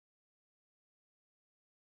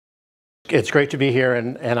it's great to be here,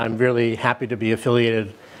 and I'm really happy to be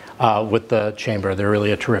affiliated with the Chamber. They're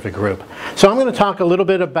really a terrific group. So I'm going to talk a little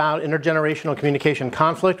bit about intergenerational communication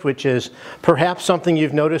conflict, which is perhaps something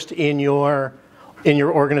you've noticed in your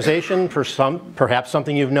organization, perhaps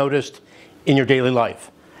something you've noticed in your daily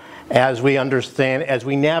life. As we understand, as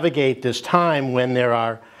we navigate this time when there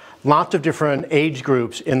are lots of different age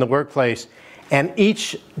groups in the workplace, and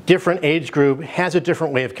each different age group has a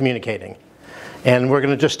different way of communicating. And we're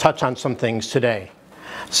going to just touch on some things today.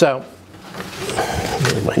 So,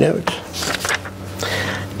 here's my note.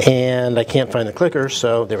 And I can't find the clicker,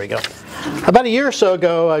 so there we go. About a year or so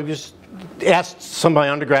ago, I just asked some of my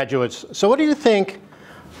undergraduates, so what do you think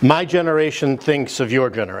my generation thinks of your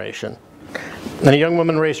generation? And a young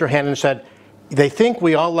woman raised her hand and said, they think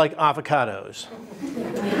we all like avocados.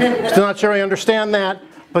 Still not sure I understand that,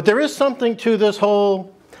 but there is something to this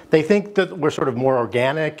whole, they think that we're sort of more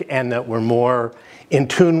organic and that we're more in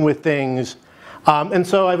tune with things. And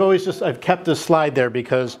so I've kept this slide there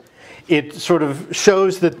because it sort of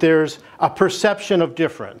shows that there's a perception of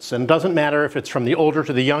difference, and it doesn't matter if it's from the older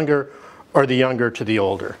to the younger or the younger to the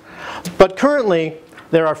older. But currently,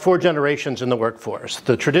 there are 4 generations in the workforce.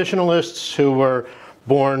 The traditionalists who were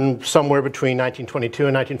born somewhere between 1922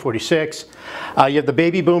 and 1946. You have the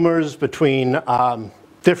baby boomers between,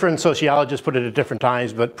 different sociologists put it at different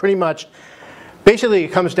times, but pretty much, basically it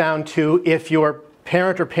comes down to if your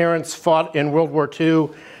parent or parents fought in World War II,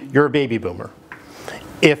 you're a baby boomer.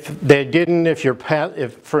 If they didn't, if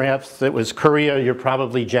perhaps it was Korea, you're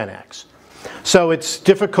probably Gen X. So it's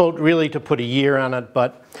difficult really to put a year on it,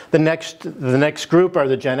 but the next group are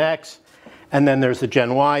the Gen X, and then there's the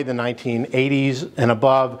Gen Y, the 1980s and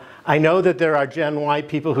above. I know that there are Gen Y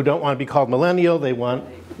people who don't want to be called millennial, they want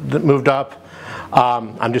moved up.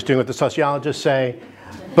 I'm just doing what the sociologists say,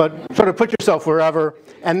 but sort of put yourself wherever.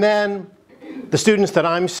 And then the students that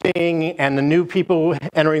I'm seeing and the new people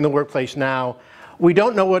entering the workplace now, we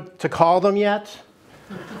don't know what to call them yet.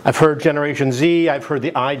 I've heard Generation Z, I've heard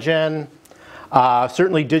the iGen.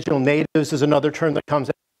 Certainly digital natives is another term that comes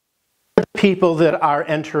out. People that are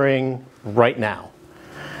entering right now.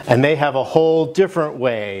 And they have a whole different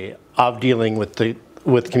way of dealing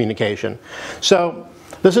with communication. So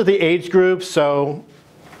this is the age group, so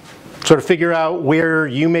sort of figure out where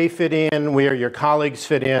you may fit in, where your colleagues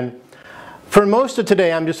fit in. For most of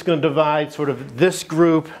today, I'm just going to divide sort of this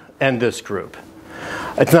group and this group.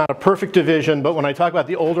 It's not a perfect division, but when I talk about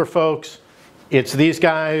the older folks, it's these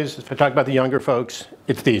guys. If I talk about the younger folks,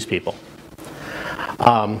 it's these people.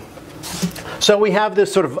 So we have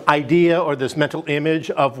this sort of idea or this mental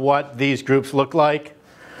image of what these groups look like.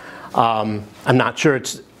 I'm not sure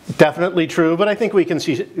it's definitely true, but I think we can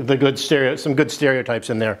see some good stereotypes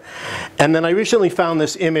in there. And then I recently found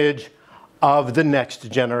this image of the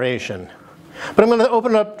next generation. But I'm going to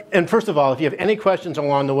open up, and first of all, if you have any questions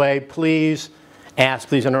along the way, please ask,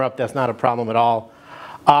 please interrupt. That's not a problem at all.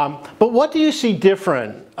 But what do you see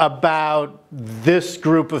different about this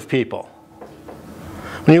group of people?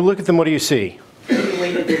 When you look at them, what do you see? The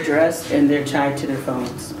way that they're dressed and they're tied to their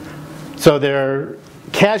phones. So they're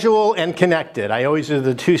casual and connected. I always do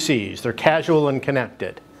the 2 C's. They're casual and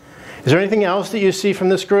connected. Is there anything else that you see from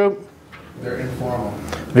this group? They're informal.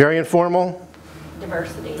 Very informal.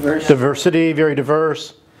 Diversity. Diversity, very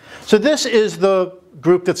diverse. So this is the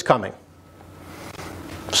group that's coming.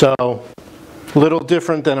 So a little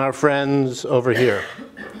different than our friends over here.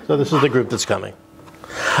 So this is the group that's coming.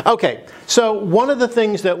 Okay, so one of the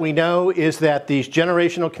things that we know is that these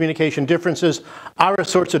generational communication differences are a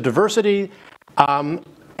source of diversity, and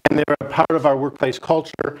they're a part of our workplace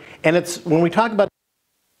culture. And it's when we talk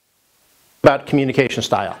about communication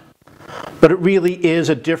style. But it really is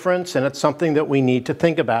a difference, and it's something that we need to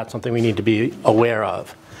think about, something we need to be aware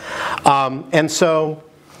of. And so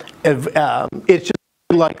it's just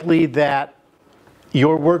likely that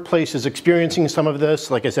your workplace is experiencing some of this.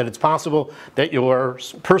 Like I said, it's possible that your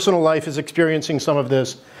personal life is experiencing some of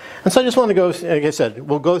this. And so I just want to go, like I said,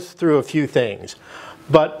 we'll go through a few things.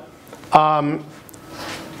 But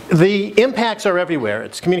the impacts are everywhere.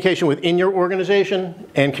 It's communication within your organization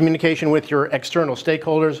and communication with your external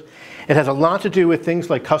stakeholders. It has a lot to do with things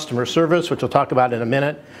like customer service, which we'll talk about in a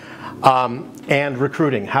minute, and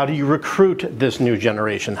recruiting. How do you recruit this new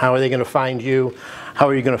generation? How are they going to find you? How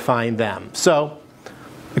are you going to find them? So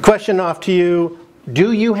the question off to you,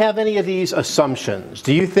 do you have any of these assumptions?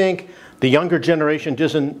 Do you think the younger generation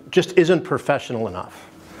just isn't professional enough?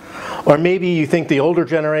 Or maybe you think the older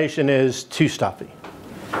generation is too stuffy.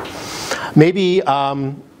 Maybe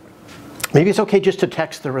it's okay just to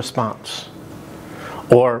text the response.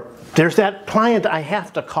 Or there's that client I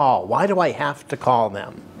have to call. Why do I have to call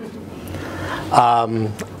them?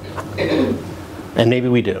 And maybe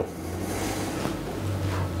we do.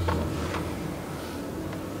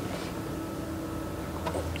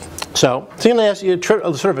 So I'm going to ask you sort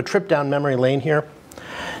of a trip down memory lane here.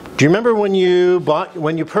 Do you remember when you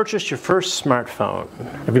purchased your first smartphone?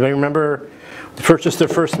 Everybody remember purchased their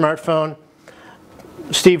first smartphone?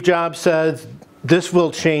 Steve Jobs said, "This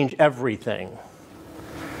will change everything."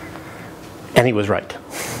 And he was right.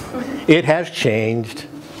 It has changed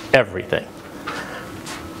everything.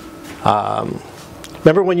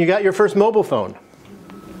 Remember when you got your first mobile phone?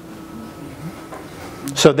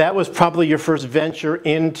 So that was probably your first venture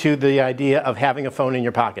into the idea of having a phone in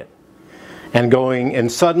your pocket.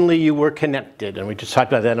 And suddenly you were connected, and we just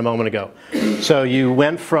talked about that a moment ago. So you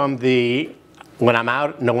went from when I'm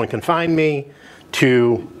out, no one can find me,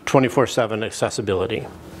 to 24/7 accessibility. Do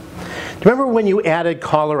you remember when you added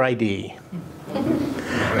caller ID?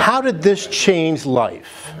 How did this change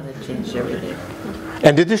life? It changed everything.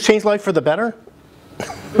 And did this change life for the better?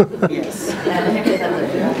 Yes.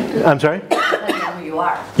 I'm sorry? Depends on who you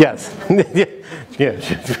are. Yes. Yeah.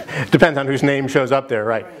 Depends on whose name shows up there,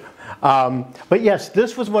 right? But yes,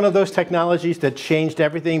 this was one of those technologies that changed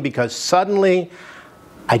everything because suddenly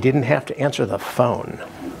I didn't have to answer the phone.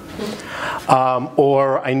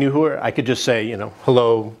 Or I knew I could just say,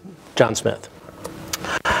 hello, John Smith.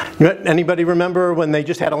 Anybody remember when they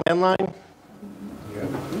just had a landline? Yeah.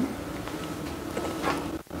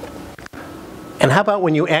 And how about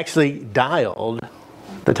when you actually dialed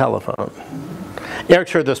the telephone?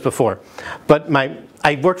 Eric's heard this before, but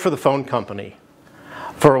I worked for the phone company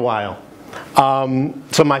for a while.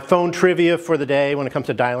 So my phone trivia for the day when it comes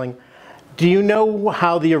to dialing, do you know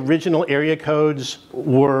how the original area codes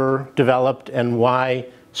were developed and why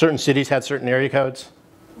certain cities had certain area codes?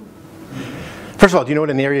 First of all, do you know what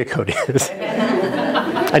an area code is?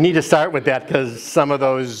 I need to start with that because some of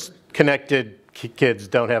those connected kids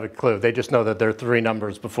don't have a clue. They just know that there are 3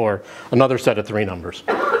 numbers before another set of 3 numbers.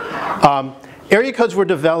 Area codes were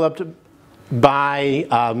developed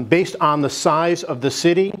based on the size of the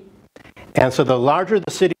city. And so the larger the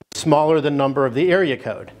city, the smaller the number of the area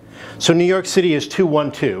code. So New York City is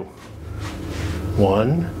 212.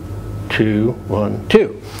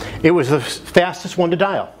 1212. It was the fastest one to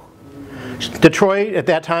dial. Detroit at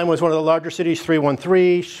that time was one of the larger cities,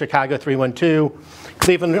 313. Chicago, 312.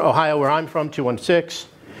 Cleveland, Ohio, where I'm from, 216.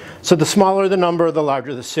 So the smaller the number, the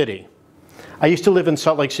larger the city. I used to live in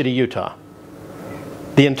Salt Lake City, Utah.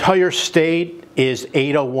 The entire state is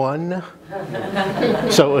 801.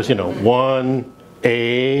 So it was,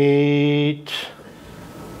 180.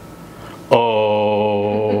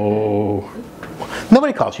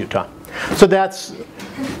 Nobody calls Utah. So that's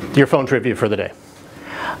your phone trivia for the day.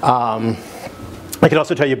 I could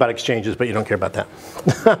also tell you about exchanges, but you don't care about that.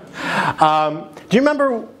 Do you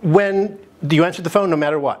remember when you answered the phone no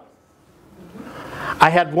matter what? I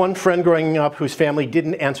had one friend growing up whose family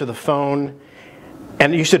didn't answer the phone,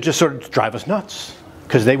 and it used to just sort of drive us nuts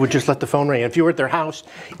because they would just let the phone ring. And if you were at their house,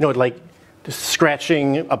 like just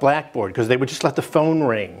scratching a blackboard because they would just let the phone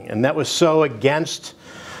ring, and that was so against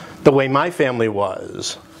the way my family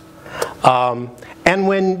was. And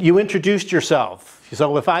when you introduced yourself,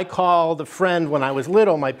 so if I called a friend when I was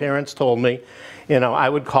little, my parents told me, I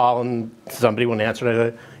would call and somebody wouldn't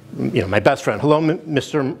answer. My best friend, hello,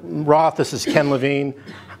 Mr. Roth, this is Ken Levine.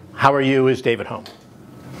 How are you? Is David home?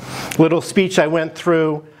 Little speech I went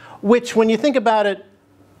through, which when you think about it,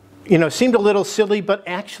 seemed a little silly, but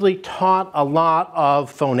actually taught a lot of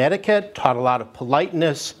phone etiquette, taught a lot of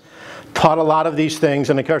politeness, taught a lot of these things.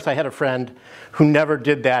 And of course, I had a friend who never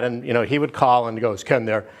did that, and he would call and go, "Is Ken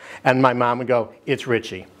there?" And my mom would go, "It's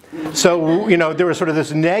Richie." So there was sort of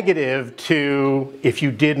this negative to if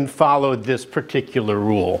you didn't follow this particular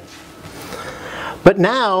rule. But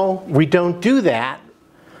now we don't do that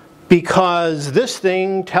because this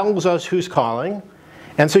thing tells us who's calling,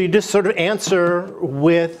 and so you just sort of answer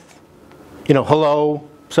with, hello,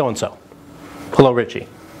 so and so, hello, Richie.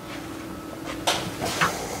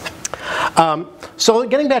 So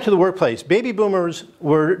getting back to the workplace, baby boomers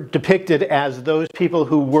were depicted as those people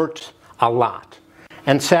who worked a lot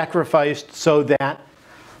and sacrificed so that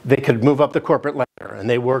they could move up the corporate ladder, and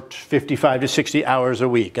they worked 55 to 60 hours a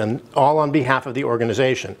week, and all on behalf of the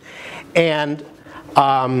organization. And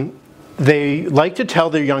they like to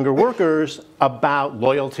tell their younger workers about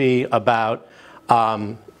loyalty, about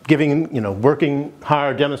working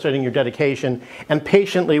hard, demonstrating your dedication, and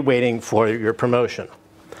patiently waiting for your promotion.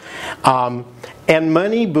 And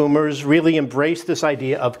many boomers really embraced this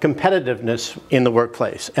idea of competitiveness in the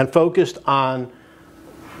workplace and focused on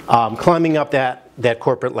climbing up that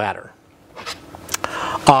corporate ladder.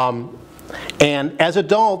 And as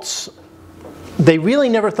adults, they really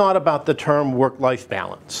never thought about the term work-life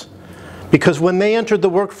balance. Because when they entered the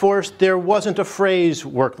workforce, there wasn't a phrase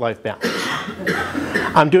work-life balance.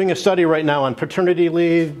 I'm doing a study right now on paternity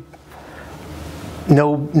leave.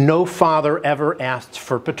 No father ever asked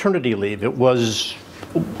for paternity leave. It was,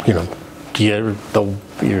 there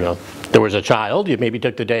was a child, you maybe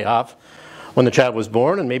took the day off when the child was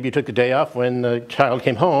born, and maybe you took the day off when the child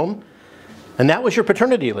came home, and that was your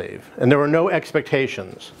paternity leave, and there were no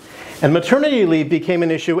expectations. And maternity leave became an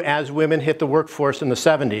issue as women hit the workforce in the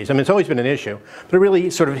 70s. I mean, it's always been an issue, but it really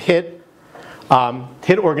sort of hit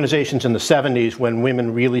organizations in the 70s when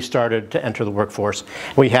women really started to enter the workforce.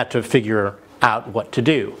 We had to figure out what to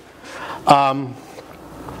do.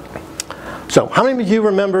 So how many of you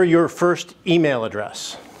remember your first email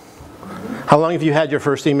address? How long have you had your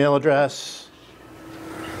first email address?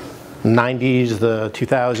 90s, the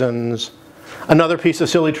 2000s. Another piece of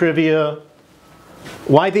silly trivia.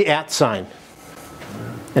 Why the @ sign?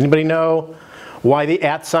 Anybody know why the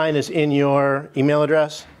 @ sign is in your email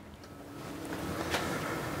address?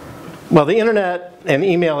 Well, the internet and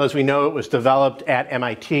email as we know it was developed at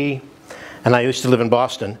MIT, and I used to live in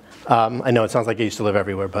Boston. I know it sounds like I used to live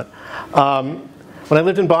everywhere, but when I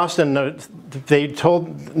lived in Boston, they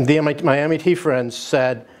told my MIT friends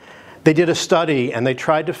said they did a study and they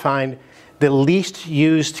tried to find the least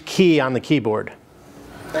used key on the keyboard.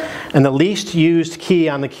 And the least used key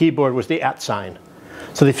on the keyboard was the @ sign.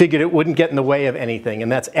 So they figured it wouldn't get in the way of anything, and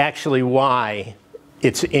that's actually why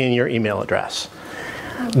it's in your email address.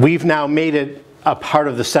 We've now made it a part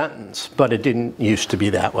of the sentence, but it didn't used to be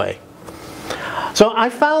that way. So I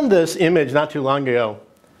found this image not too long ago.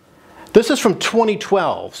 This is from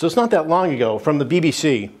 2012, so it's not that long ago, from the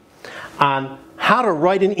BBC on how to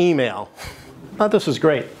write an email. I thought this was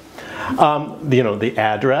great. The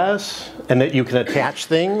address, and that you can attach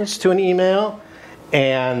things to an email,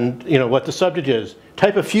 and what the subject is.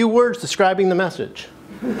 Type a few words describing the message,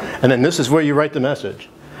 and then this is where you write the message.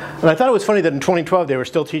 And I thought it was funny that in 2012 they were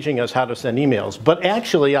still teaching us how to send emails, but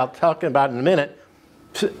actually, I'll talk about it in a minute,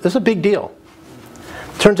 this is a big deal.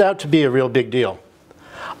 Turns out to be a real big deal.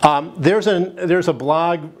 There's a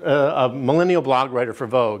blog, a millennial blog writer for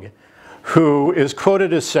Vogue, who is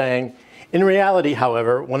quoted as saying, "In reality,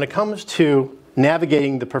 however, when it comes to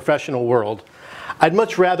navigating the professional world, I'd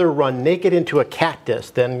much rather run naked into a cactus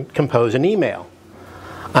than compose an email.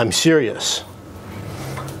 I'm serious."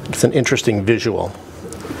 It's an interesting visual.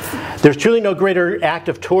 There's truly no greater act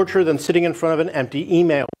of torture than sitting in front of an empty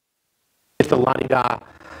email. It's the la-di-da,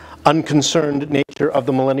 unconcerned nature of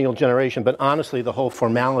the millennial generation, but honestly, the whole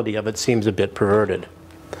formality of it seems a bit perverted.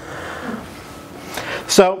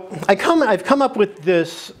 So I've come up with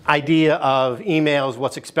this idea of emails,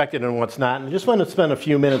 what's expected and what's not, and I just want to spend a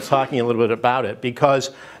few minutes talking a little bit about it because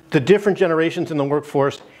the different generations in the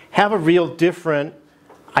workforce have a real different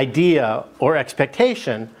idea or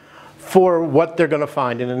expectation for what they're going to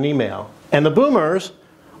find in an email. And the boomers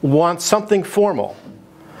want something formal.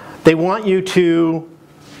 They want you to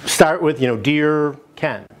start with, "Dear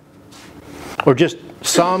Ken," or just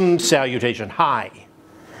some salutation, "Hi."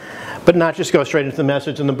 But not just go straight into the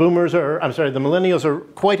message. And the millennials are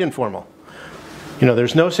quite informal.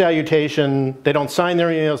 There's no salutation. They don't sign their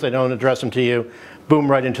emails. They don't address them to you. Boom,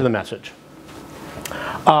 right into the message.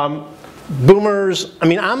 Boomers,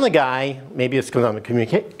 I'm the guy, maybe it's because I'm a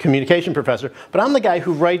communication professor, but I'm the guy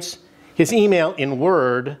who writes his email in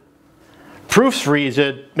Word, proofreads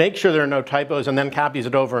it, makes sure there are no typos, and then copies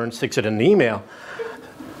it over and sticks it in the email.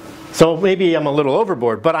 So maybe I'm a little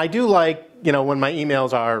overboard, but I do like, when my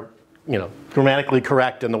emails are grammatically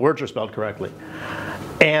correct and the words are spelled correctly.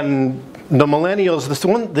 And the millennials, the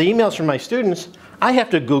emails from my students, I have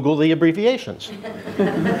to Google the abbreviations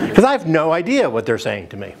because I have no idea what they're saying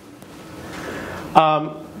to me.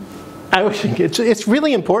 I always think it's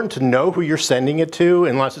really important to know who you're sending it to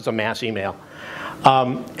unless it's a mass email.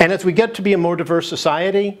 And as we get to be a more diverse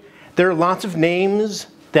society, there are lots of names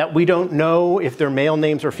that we don't know if they're male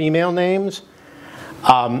names or female names.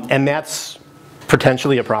 And that's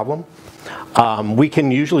potentially a problem. We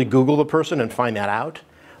can usually Google the person and find that out.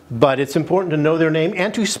 But it's important to know their name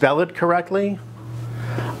and to spell it correctly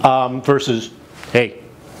versus hey.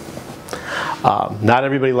 Not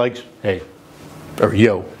everybody likes hey or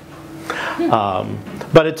yo.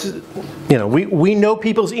 But it's, we know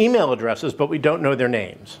people's email addresses, but we don't know their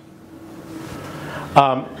names.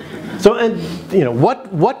 What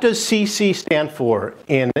does CC stand for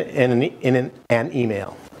in an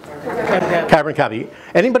email? Carbon copy.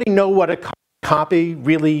 Anybody know what a copy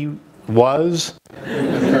really was?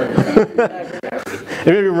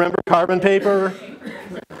 Anybody remember carbon paper?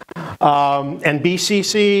 And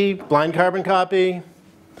BCC, blind carbon copy.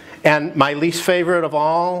 And my least favorite of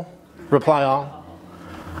all, reply all.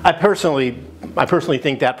 I personally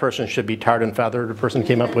think that person should be tarred and feathered, the person who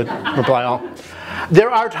came up with reply all.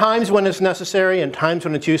 There are times when it's necessary and times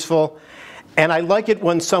when it's useful. And I like it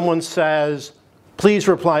when someone says, please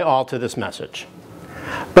reply all to this message.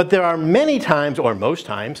 But there are many times, or most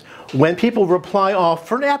times, when people reply all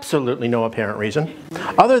for absolutely no apparent reason,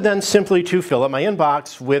 other than simply to fill up my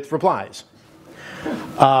inbox with replies.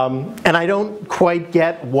 And I don't quite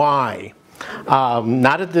get why.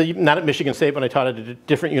 Not at Michigan State, but I taught at a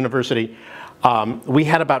different university. We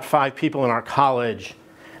had about 5 people in our college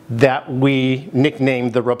that we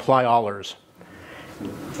nicknamed the reply allers.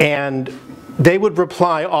 And they would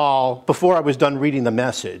reply all before I was done reading the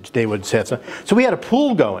message. They would say, so we had a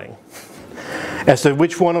pool going as to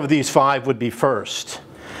which one of these 5 would be first.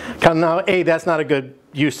 Now, that's not a good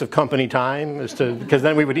use of company time, because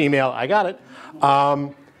then we would email, I got it,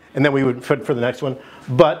 and then we would put for the next one.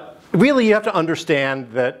 But really, you have to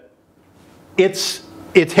understand that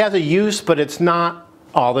it has a use, but it's not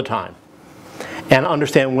all the time. And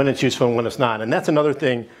understand when it's useful and when it's not. And that's another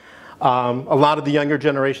thing. A lot of the younger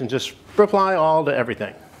generation just reply all to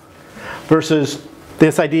everything. Versus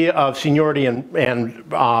this idea of seniority and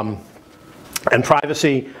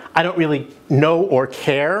privacy. I don't really know or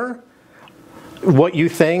care what you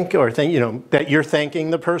think, or that you're thanking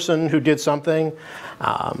the person who did something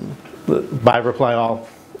by reply all.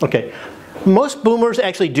 Okay, most boomers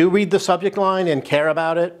actually do read the subject line and care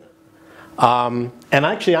about it. And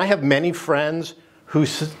actually, I have many friends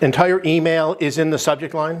whose entire email is in the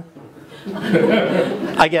subject line.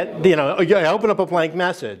 I get, I open up a blank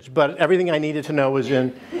message, but everything I needed to know was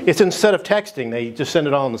it's instead of texting, they just send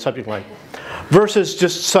it all in the subject line. Versus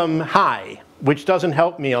just some hi, which doesn't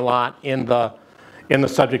help me a lot in the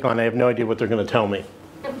subject line. I have no idea what they're going to tell me.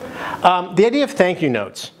 The idea of thank you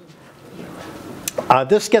notes.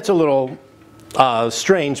 This gets a little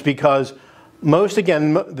strange because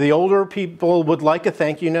the older people would like a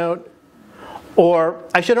thank you note. Or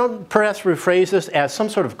I should perhaps rephrase this as some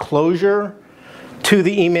sort of closure to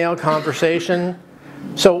the email conversation.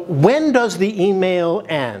 So when does the email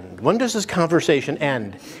end? When does this conversation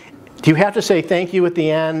end? Do you have to say thank you at the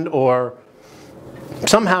end, or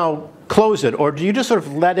somehow close it? Or do you just sort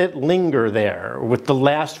of let it linger there with the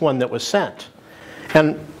last one that was sent?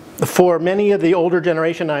 And for many of the older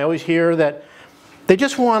generation, I always hear that they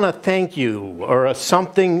just want a thank you or a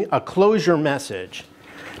closure message,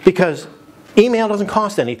 because email doesn't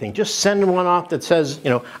cost anything. Just send one off that says,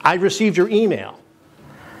 I received your email.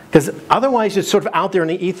 Because otherwise it's sort of out there in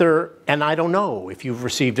the ether, and I don't know if you've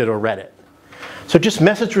received it or read it. So just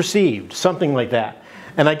message received, something like that.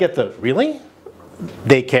 And I get really?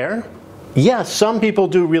 They care? Yes, some people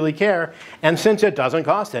do really care. And since it doesn't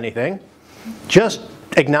cost anything, just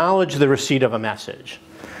acknowledge the receipt of a message.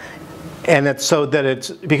 And it's so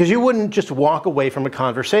that because you wouldn't just walk away from a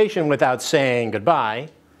conversation without saying goodbye.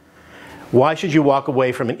 Why should you walk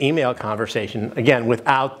away from an email conversation, again,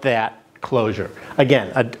 without that closure? Again,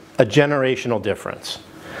 a generational difference.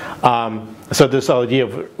 So this idea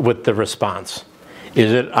with the response.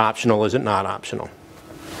 Is it optional? Is it not optional?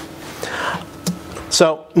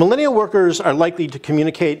 So millennial workers are likely to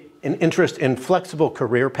communicate an interest in flexible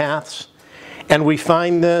career paths. And we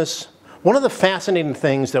find this, one of the fascinating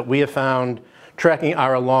things that we have found tracking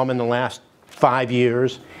our alum in the last 5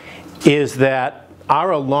 years is that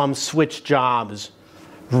our alums switch jobs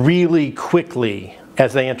really quickly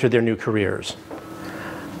as they enter their new careers.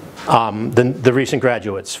 The recent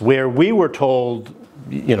graduates, where we were told,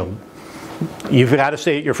 you've got to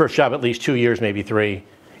stay at your first job at least 2 years, maybe 3,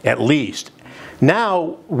 at least.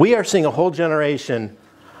 Now, we are seeing a whole generation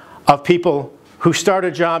of people who start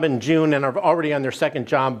a job in June and are already on their second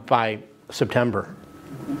job by September.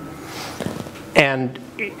 And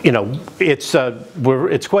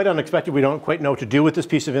it's quite unexpected. We don't quite know what to do with this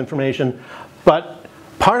piece of information. But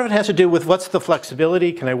part of it has to do with what's the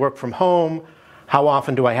flexibility? Can I work from home? How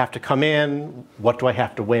often do I have to come in? What do I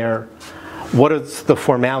have to wear? What is the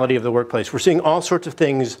formality of the workplace? We're seeing all sorts of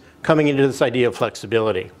things coming into this idea of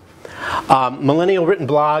flexibility. Millennial written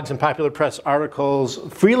blogs and popular press articles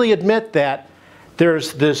freely admit that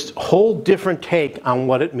there's this whole different take on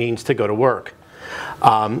what it means to go to work.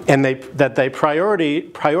 And they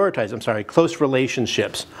prioritize close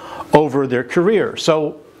relationships over their career.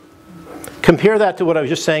 So compare that to what I was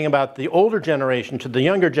just saying about the older generation to the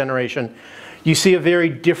younger generation. You see a very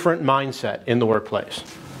different mindset in the workplace.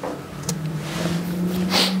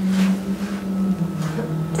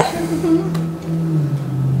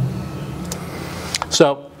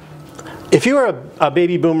 So if you're a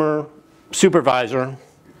baby boomer supervisor,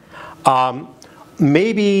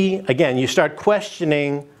 maybe, again, you start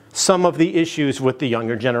questioning some of the issues with the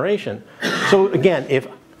younger generation. So again,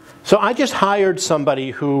 so I just hired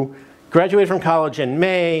somebody who graduated from college in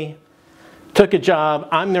May, took a job,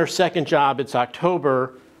 I'm their second job, it's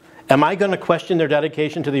October. Am I going to question their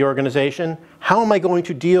dedication to the organization? How am I going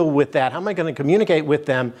to deal with that? How am I going to communicate with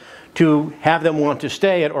them to have them want to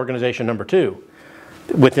stay at organization number 2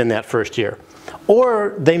 within that first year?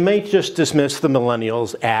 Or they may just dismiss the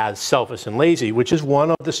millennials as selfish and lazy, which is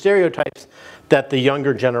one of the stereotypes that the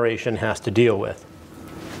younger generation has to deal with.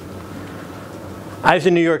 I was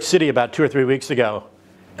in New York City about 2 or 3 weeks ago.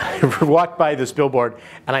 I walked by this billboard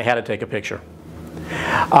and I had to take a picture.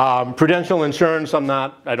 Prudential Insurance,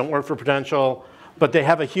 I don't work for Prudential, but they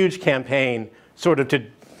have a huge campaign sort of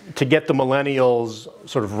to get the millennials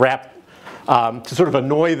sort of to sort of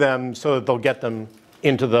annoy them so that they'll get them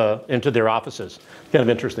into their offices. Kind of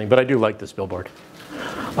interesting, but I do like this billboard.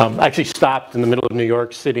 I actually stopped in the middle of New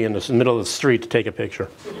York City in the middle of the street to take a picture.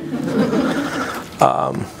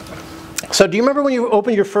 So do you remember when you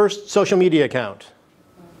opened your first social media account?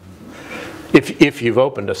 If you've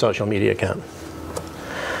opened a social media account.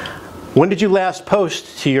 When did you last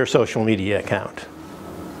post to your social media account?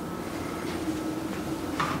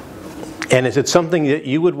 And is it something that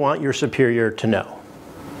you would want your superior to know?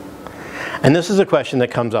 And this is a question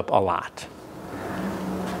that comes up a lot.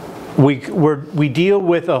 We deal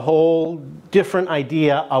with a whole different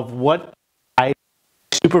idea of what a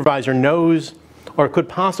supervisor knows or could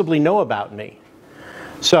possibly know about me.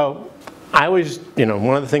 So I always,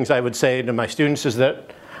 one of the things I would say to my students is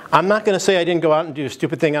that I'm not going to say I didn't go out and do a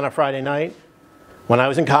stupid thing on a Friday night when I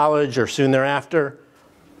was in college or soon thereafter.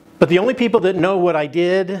 But the only people that know what I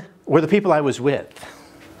did were the people I was with.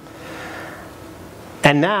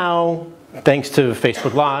 And now, thanks to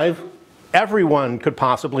Facebook Live, everyone could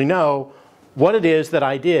possibly know what it is that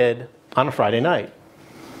I did on a Friday night.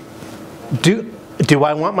 Do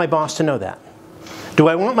I want my boss to know that? Do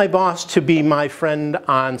I want my boss to be my friend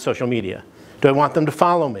on social media? Do I want them to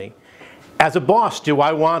follow me? As a boss, do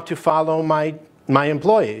I want to follow my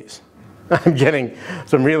employees? I'm getting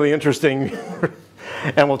some really interesting,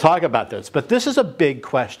 and we'll talk about this. But this is a big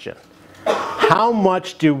question. How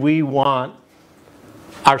much do we want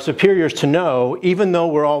our superiors to know, even though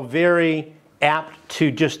we're all very apt to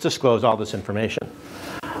just disclose all this information?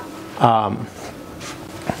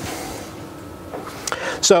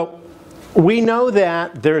 So we know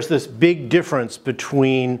that there's this big difference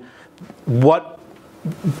between what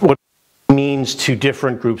means to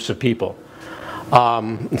different groups of people.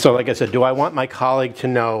 So like I said, do I want my colleague to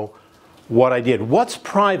know what I did? What's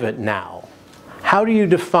private now? How do you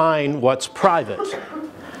define what's private?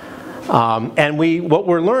 And what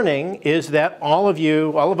we're learning is that all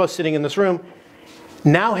of us sitting in this room,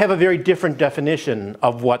 now have a very different definition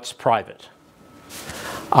of what's private.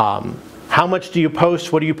 How much do you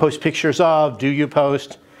post? What do you post pictures of? Do you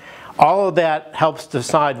post? All of that helps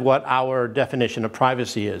decide what our definition of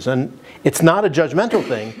privacy is. And it's not a judgmental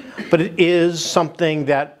thing, but it is something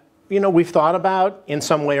that we've thought about in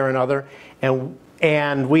some way or another.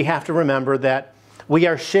 And we have to remember that we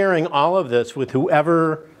are sharing all of this with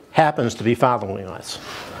whoever happens to be following us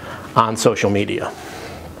on social media.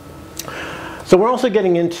 So we're also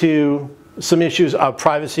getting into some issues of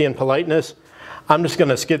privacy and politeness. I'm just going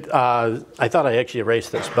to skip, I thought I actually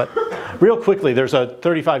erased this, but real quickly, there's a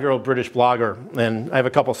 35-year-old British blogger, and I have a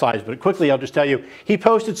couple slides, but quickly I'll just tell you, he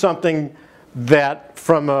posted something that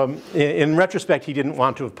in retrospect, he didn't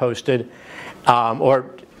want to have posted,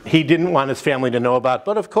 or he didn't want his family to know about.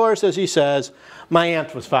 But of course, as he says, my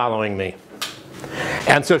aunt was following me.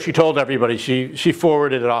 And so she told everybody, she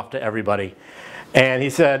forwarded it off to everybody. And he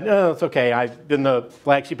said, oh, it's okay, I've been the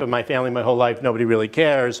black sheep of my family my whole life, nobody really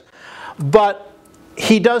cares. But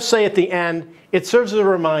he does say at the end, it serves as a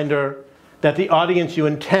reminder that the audience you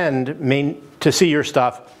intend to see your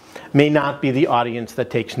stuff may not be the audience that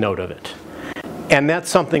takes note of it. And that's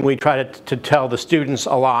something we try to tell the students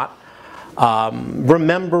a lot.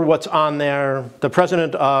 Remember what's on there. The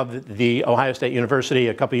president of the Ohio State University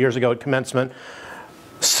a couple years ago at commencement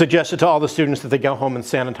suggested to all the students that they go home and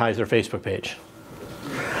sanitize their Facebook page.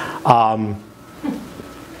 I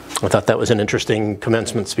thought that was an interesting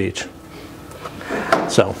commencement speech.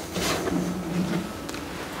 So,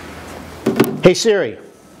 hey Siri,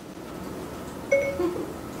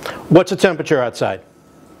 what's the temperature outside?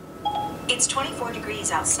 It's 24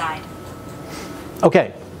 degrees outside.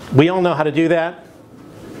 Okay, we all know how to do that.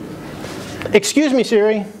 Excuse me,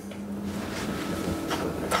 Siri.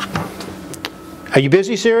 Are you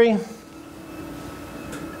busy, Siri?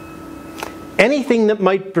 Anything that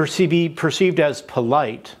might be perceived as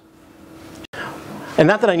polite. And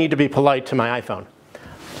not that I need to be polite to my iPhone.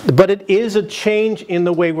 But it is a change in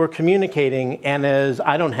the way we're communicating, and as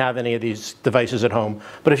I don't have any of these devices at home,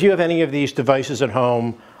 but if you have any of these devices at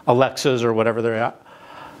home, Alexas or whatever they're at,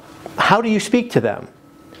 how do you speak to them?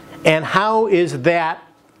 And how is that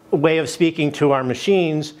way of speaking to our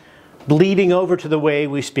machines bleeding over to the way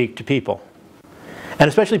we speak to people? And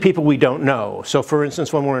especially people we don't know. So for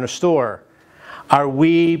instance, when we're in a store, are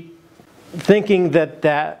we thinking that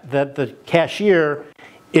the cashier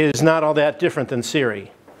is not all that different than Siri?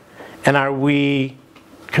 And are we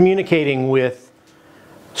communicating with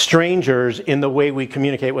strangers in the way we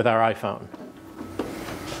communicate with our iPhone?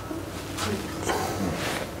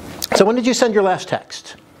 So when did you send your last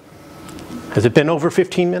text? Has it been over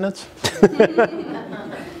 15 minutes?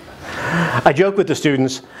 I joke with the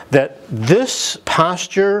students that this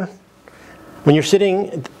posture, when you're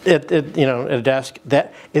sitting at a desk,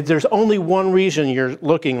 there's only one reason you're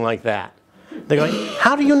looking like that. They're going,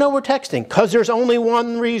 how do you know we're texting? Because there's only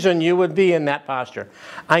one reason you would be in that posture.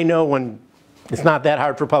 I know when, it's not that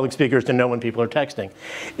hard for public speakers to know when people are texting.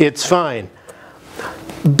 It's fine.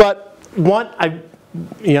 But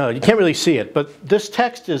you can't really see it, but this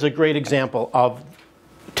text is a great example of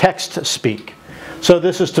text speak. So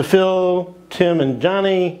this is to Phil, Tim, and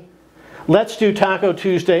Johnny. Let's do Taco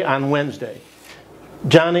Tuesday on Wednesday.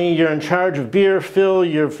 Johnny, you're in charge of beer. Phil,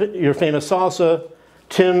 your famous salsa.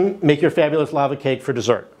 Tim, make your fabulous lava cake for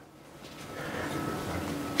dessert.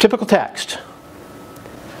 Typical text.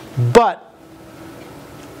 But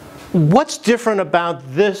what's different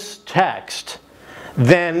about this text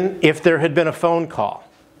than if there had been a phone call?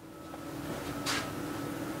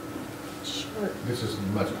 Sure. This is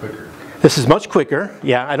much quicker. This is much quicker.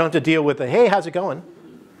 Yeah, I don't have to deal with the, hey, how's it going?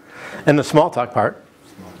 And the small talk part.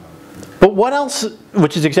 But what else,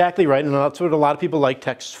 which is exactly right, and that's what a lot of people like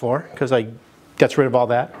texts for, because I gets rid of all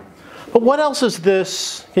that. But what else is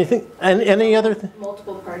this? Can you think, any other?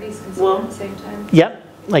 Multiple parties can see at the same time. Yep,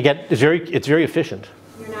 it's very efficient.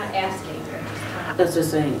 You're not asking. That's the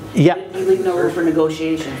same. Yeah. You leave no room for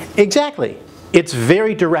negotiation. Exactly. It's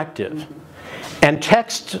very directive. Mm-hmm. And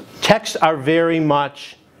texts are very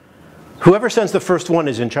much, whoever sends the first one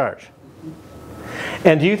is in charge.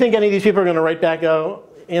 And do you think any of these people are going to write back, go,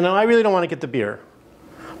 I really don't want to get the beer?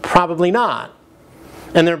 Probably not.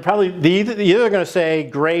 And they're probably either going to say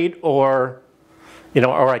great or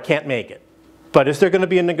I can't make it. But is there going to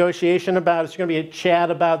be a negotiation about it? Is there going to be a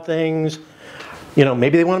chat about things?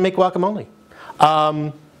 Maybe they want to make guacamole.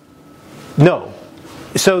 No.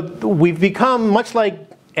 So we've become, much like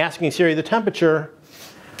asking Siri the temperature,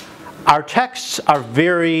 our texts are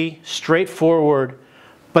very straightforward,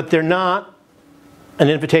 but they're not an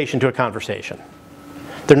invitation to a conversation.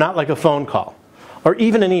 They're not like a phone call or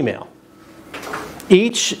even an email.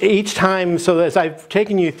 Each time, so as I've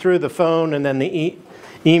taken you through the phone and then the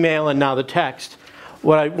email and now the text,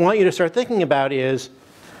 what I want you to start thinking about is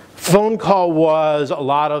phone call was a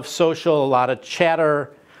lot of social, a lot of chatter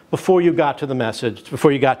before you got to the message,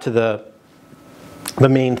 before you got to the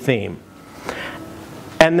main theme.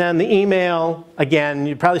 And then the email, again,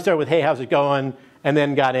 you probably started with, hey, how's it going? And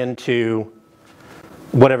then got into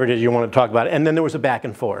whatever it is you want to talk about. And then there was a back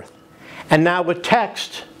and forth. And now with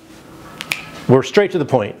text, we're straight to the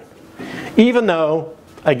point. Even though,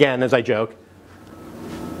 again, as I joke,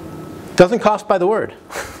 doesn't cost by the word.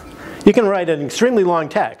 You can write an extremely long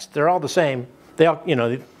text. They're all the same. They all,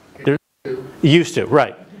 they're used to,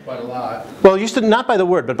 right. Quite a lot. Well, used to not by the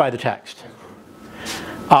word, but by the text.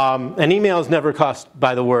 And emails never cost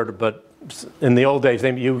by the word, but in the old days,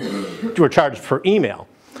 you were charged for email.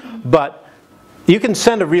 But you can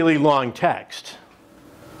send a really long text,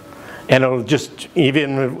 and it'll just,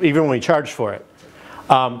 even when we charge for it.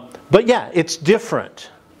 But yeah, it's different.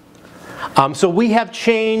 So we have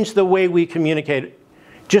changed the way we communicate,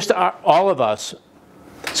 just all of us.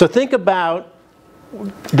 So think about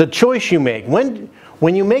the choice you make.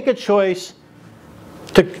 When you make a choice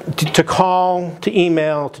to call, to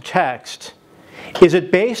email, to text, is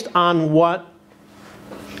it based on what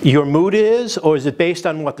your mood is, or is it based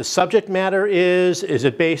on what the subject matter is? Is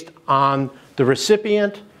it based on the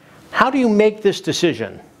recipient? How do you make this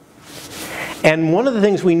decision? And one of the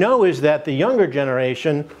things we know is that the younger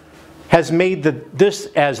generation has made this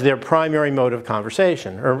as their primary mode of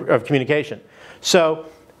conversation, or of communication. So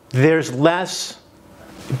there's less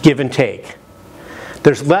give and take.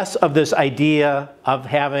 There's less of this idea of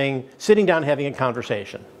sitting down and having a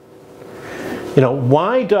conversation.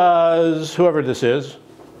 Why does, whoever this is,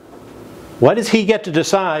 why does he get to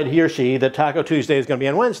decide, he or she, that Taco Tuesday is going to be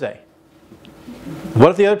on Wednesday? What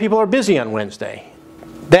if the other people are busy on Wednesday?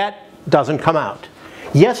 That doesn't come out.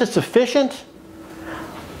 Yes, it's efficient,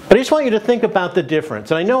 But I just want you to think about the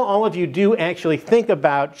difference. And I know all of you do actually think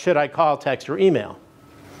about, should I call, text, or email?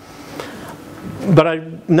 But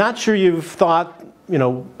I'm not sure you've thought,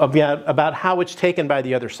 about how it's taken by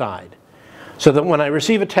the other side. So that when I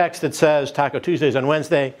receive a text that says Taco Tuesdays on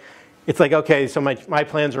Wednesday, it's like, okay, so my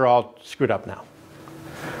plans are all screwed up now.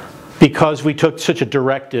 Because we took such a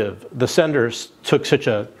directive, the senders took such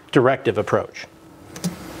a directive approach.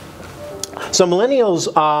 So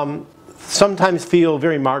millennials sometimes feel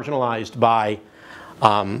very marginalized by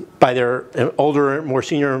their older, more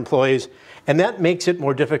senior employees, and that makes it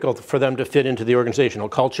more difficult for them to fit into the organizational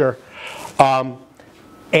culture.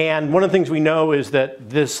 And one of the things we know is that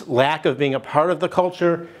this lack of being a part of the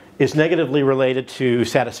culture is negatively related to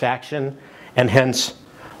satisfaction, and hence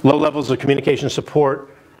low levels of communication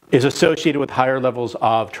support is associated with higher levels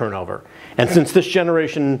of turnover. And since this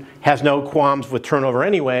generation has no qualms with turnover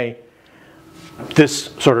anyway, this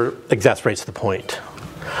sort of exacerbates the point.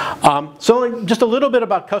 So just a little bit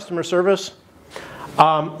about customer service.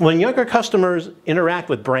 When younger customers interact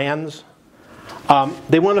with brands,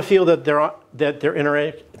 they want to feel that their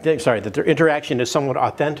interaction is somewhat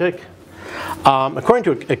authentic. According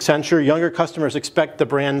to Accenture, younger customers expect the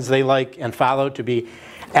brands they like and follow to be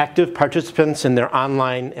active participants in their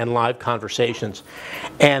online and live conversations.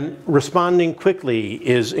 And responding quickly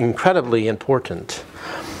is incredibly important.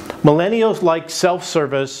 Millennials like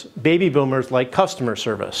self-service, baby boomers like customer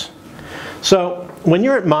service. So when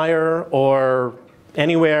you're at Meijer or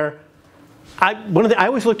anywhere, I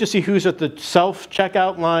always look to see who's at the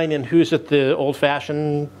self-checkout line and who's at the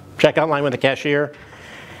old-fashioned checkout line with the cashier.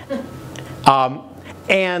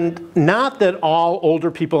 And not that all older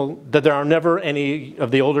people, that there are never any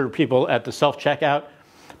of the older people at the self-checkout,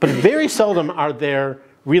 but very seldom are there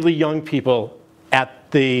really young people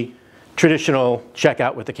at the traditional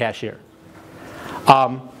checkout with the cashier.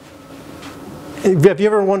 Have you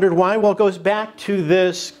ever wondered why? Well, it goes back to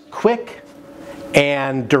this quick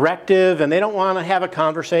and directive, and they don't want to have a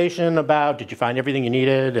conversation about, did you find everything you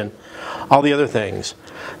needed, and all the other things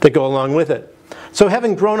that go along with it. So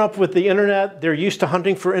having grown up with the internet, they're used to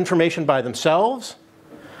hunting for information by themselves.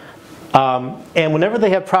 And whenever they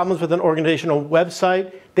have problems with an organizational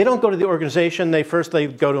website, they don't go to the organization. They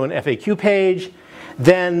go to an FAQ page.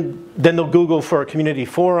 Then they'll Google for a community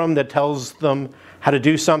forum that tells them how to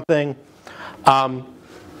do something.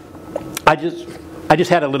 I just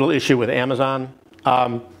had a little issue with Amazon.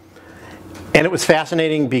 And it was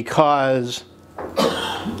fascinating because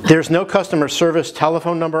there's no customer service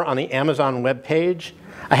telephone number on the Amazon web page.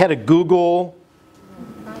 I had to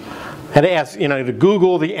ask, to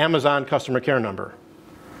Google the Amazon customer care number.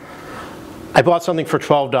 I bought something for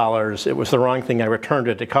 $12. It was the wrong thing. I returned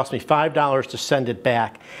it. It cost me $5 to send it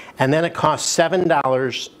back. And then it cost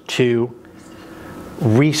 $7 to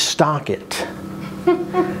restock it.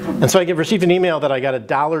 And so I received an email that I got a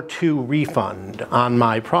 $1.02 refund on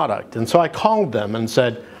my product. And so I called them and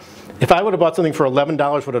said, if I would have bought something for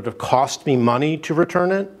 $11, would it have cost me money to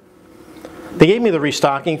return it? They gave me the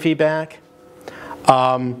restocking fee back.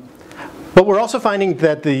 But we're also finding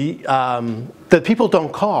that that people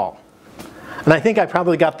don't call. And I think I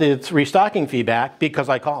probably got the restocking fee back because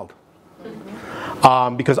I called.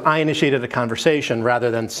 Because I initiated a conversation rather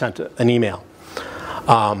than sent an email.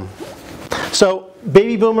 So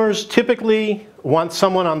baby boomers typically want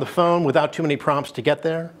someone on the phone without too many prompts to get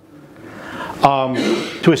there.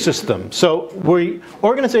 To assist them. So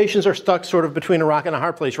organizations are stuck sort of between a rock and a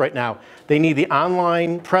hard place right now. They need the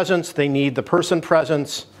online presence, they need the person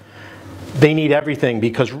presence, they need everything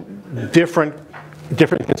because different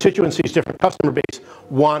constituencies, different customer base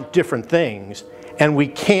want different things, and we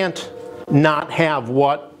can't not have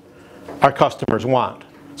what our customers want.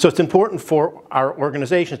 So it's important for our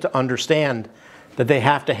organizations to understand that they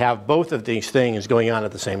have to have both of these things going on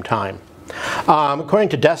at the same time. According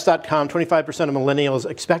to desk.com, 25% of millennials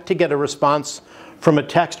expect to get a response from a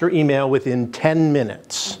text or email within 10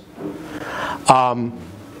 minutes. So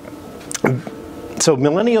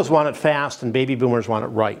millennials want it fast and baby boomers want it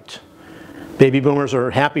right. Baby boomers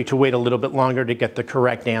are happy to wait a little bit longer to get the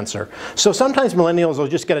correct answer. So sometimes millennials will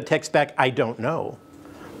just get a text back, I don't know,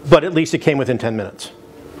 but at least it came within 10 minutes.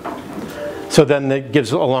 So then that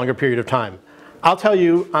gives a longer period of time. I'll tell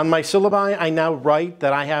you, on my syllabi, I now write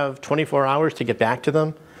that I have 24 hours to get back to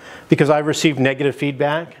them because I received negative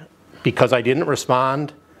feedback because I didn't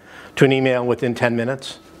respond to an email within 10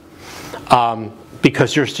 minutes.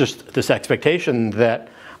 Because there's just this expectation that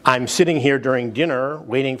I'm sitting here during dinner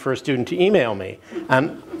waiting for a student to email me.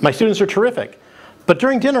 And my students are terrific. But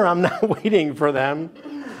during dinner, I'm not waiting for them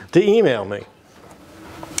to email me.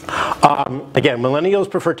 Again, millennials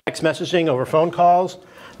prefer text messaging over phone calls.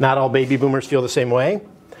 Not all baby boomers feel the same way.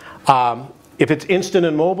 If it's instant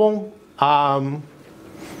and mobile,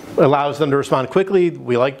 allows them to respond quickly.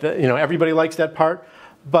 We like that, everybody likes that part.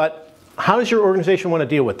 But how does your organization want to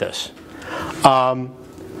deal with this? I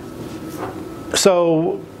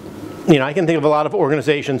can think of a lot of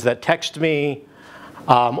organizations that text me,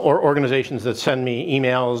 or organizations that send me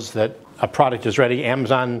emails that a product is ready.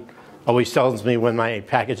 Amazon always tells me when my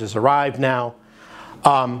package has arrived now.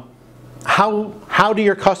 How do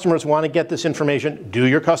your customers want to get this information? Do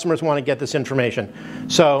your customers want to get this information?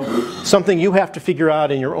 So something you have to figure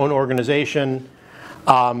out in your own organization.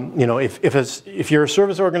 If you're a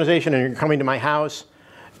service organization and you're coming to my house,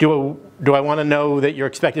 do I want to know that you're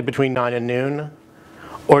expected between 9 and noon?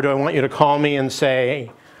 Or do I want you to call me and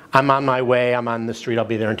say, I'm on my way, I'm on the street, I'll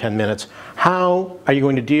be there in 10 minutes. How are you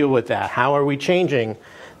going to deal with that? How are we changing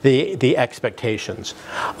the expectations?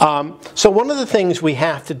 So one of the things we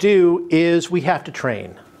have to do is we have to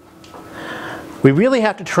train. We really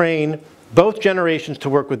have to train both generations to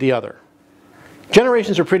work with the other.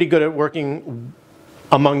 Generations are pretty good at working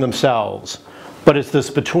among themselves, but it's this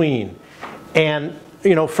between. And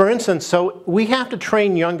for instance, so we have to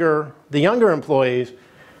train the younger employees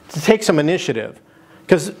to take some initiative,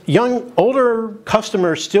 because older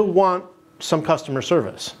customers still want some customer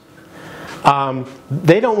service.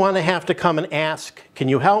 They don't want to have to come and ask, can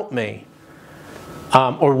you help me?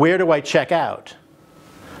 Or where do I check out?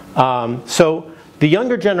 So the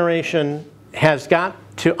younger generation has got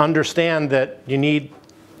to understand that you need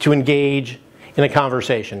to engage in a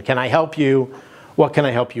conversation. Can I help you? What can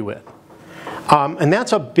I help you with? And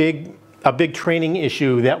that's a big training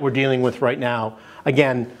issue that we're dealing with right now.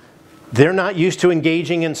 Again, they're not used to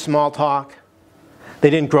engaging in small talk. They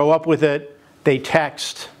didn't grow up with it. They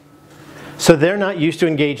text. So they're not used to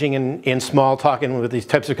engaging in small talk and with these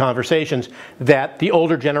types of conversations that the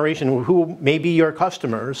older generation, who may be your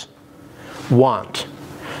customers, want.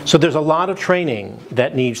 So there's a lot of training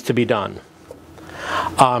that needs to be done.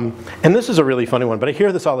 And this is a really funny one, but I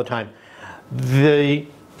hear this all the time.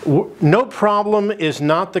 No problem is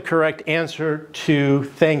not the correct answer to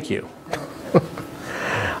thank you.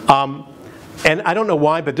 And I don't know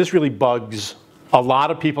why, but this really bugs a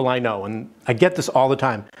lot of people I know, and I get this all the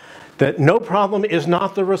time, that no problem is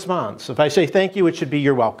not the response. If I say thank you, it should be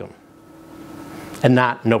you're welcome, and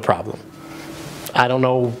not no problem. I don't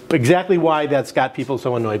know exactly why that's got people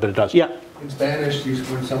so annoyed, but it does. Yeah? In Spanish,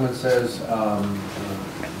 when someone says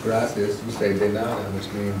gracias, you say de nada,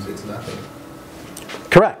 which means it's nothing.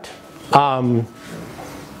 Correct.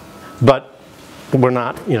 But we're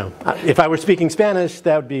not, if I were speaking Spanish,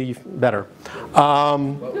 that would be better.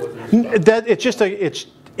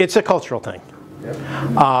 It's a cultural thing.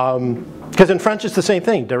 Because in French it's the same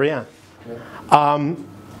thing, de rien.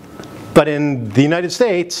 But in the United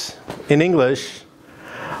States, in English,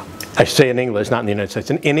 I say in English, not in the United States.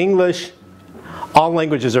 In English, all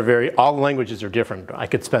languages are different. I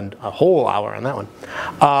could spend a whole hour on that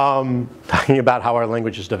one, talking about how our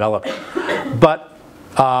languages develop. But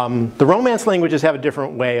the Romance languages have a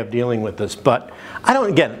different way of dealing with this. But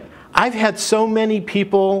I've had so many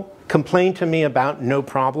people complain to me about no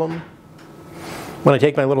problem when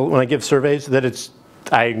I give surveys that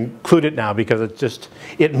I include it now because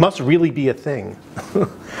it must really be a thing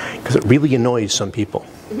because it really annoys some people.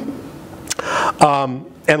 And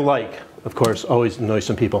of course, always annoys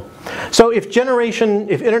some people. So if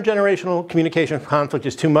intergenerational communication conflict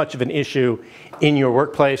is too much of an issue in your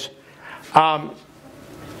workplace,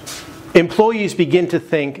 employees begin to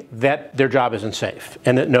think that their job isn't safe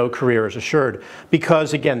and that no career is assured.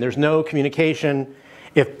 Because again, there's no communication.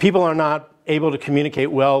 If people are not able to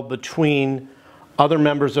communicate well between other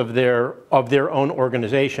members of their own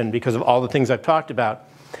organization because of all the things I've talked about,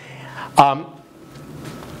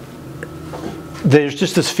 there's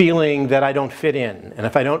just this feeling that I don't fit in. And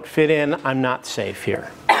if I don't fit in, I'm not safe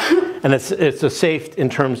here. And it's a safe in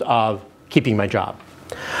terms of keeping my job.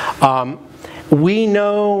 We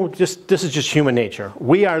know, this is just human nature.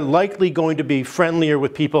 We are likely going to be friendlier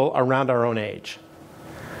with people around our own age.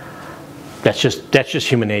 That's just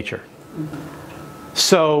human nature.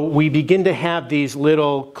 So we begin to have these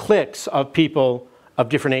little cliques of people of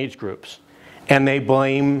different age groups. And they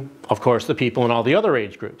blame, of course, the people in all the other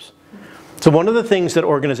age groups. So one of the things that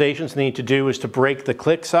organizations need to do is to break the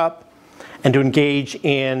cliques up and to engage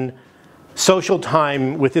in social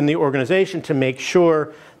time within the organization to make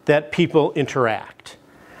sure that people interact.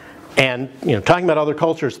 And talking about other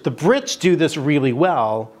cultures, the Brits do this really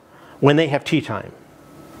well when they have tea time.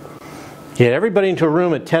 You get everybody into a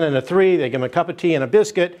room at 10 and a 3, they give them a cup of tea and a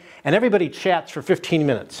biscuit, and everybody chats for 15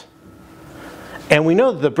 minutes. And we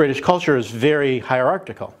know that the British culture is very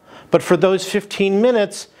hierarchical. But for those 15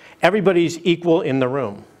 minutes, everybody's equal in the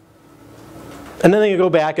room. And then they go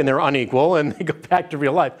back and they're unequal and they go back to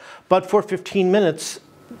real life. But for 15 minutes,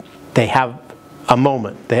 they have a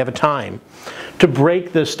moment, they have a time to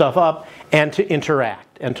break this stuff up and to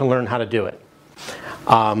interact and to learn how to do it.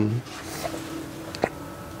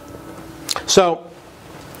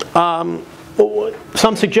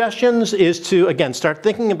 Some suggestions is to, again, start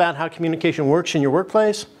thinking about how communication works in your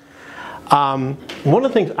workplace. One of the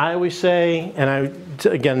things I always say, and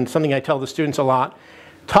again, something I tell the students a lot,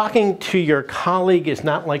 talking to your colleague is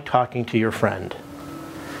not like talking to your friend.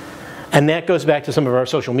 And that goes back to some of our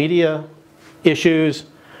social media issues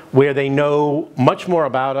where they know much more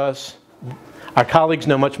about us. Our colleagues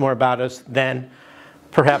know much more about us than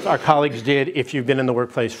perhaps our colleagues did if you've been in the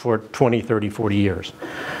workplace for 20, 30, 40 years.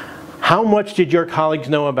 How much did your colleagues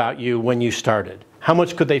know about you when you started? How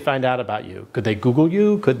much could they find out about you? Could they Google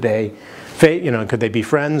you? Could they be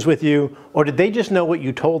friends with you? Or did they just know what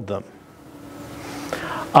you told them?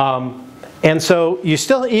 And so you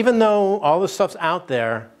still, even though all this stuff's out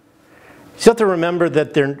there, you still have to remember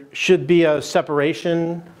that there should be a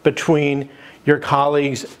separation between your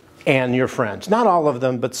colleagues and your friends. Not all of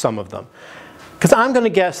them, but some of them. Because I'm going to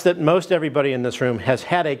guess that most everybody in this room has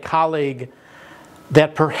had a colleague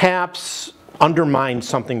that perhaps undermined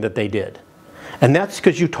something that they did. And that's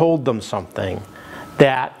because you told them something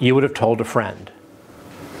that you would have told a friend.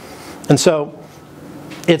 And so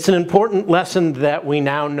it's an important lesson that we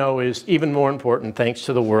now know is even more important thanks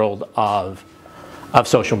to the world of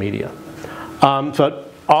social media. But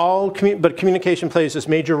communication plays this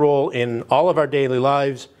major role in all of our daily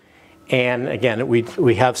lives. And again,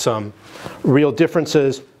 we have some real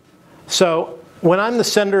differences. So when I'm the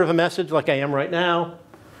sender of a message like I am right now,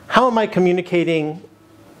 how am I communicating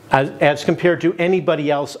as compared to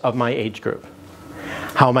anybody else of my age group?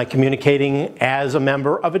 How am I communicating as a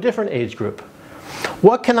member of a different age group?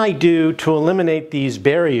 What can I do to eliminate these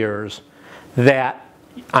barriers that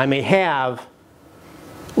I may have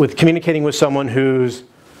with communicating with someone who's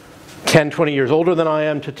 10, 20 years older than I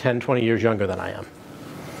am to 10, 20 years younger than I am?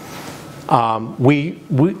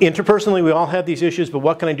 Interpersonally, we all have these issues, but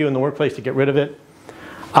what can I do in the workplace to get rid of it?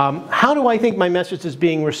 How do I think my message is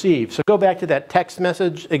being received? So go back to that text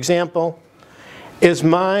message example.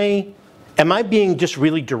 Am I being just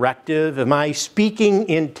really directive? Am I speaking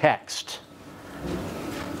in text?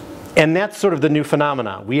 And that's sort of the new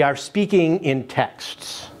phenomena. We are speaking in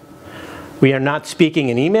texts. We are not speaking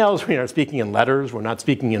in emails, we are speaking in letters, we're not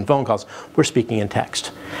speaking in phone calls, we're speaking in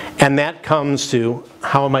text. And that comes to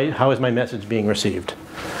how is my message being received?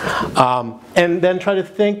 And then try to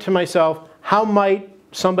think to myself, how might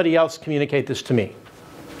somebody else communicate this to me?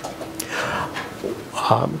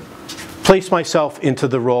 Place myself into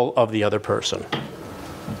the role of the other person.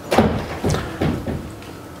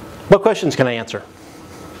 What questions can I answer?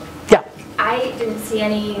 Yeah. I didn't see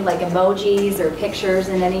any like emojis or pictures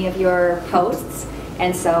in any of your posts,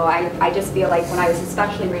 and so I just feel like when I was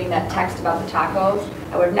especially reading that text about the tacos,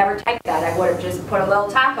 I would have never typed that. I would have just put a little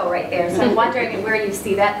taco right there. So I'm wondering where you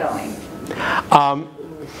see that going.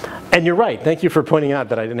 And you're right. Thank you for pointing out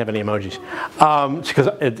that I didn't have any emojis. Because,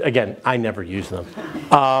 again, I never use them.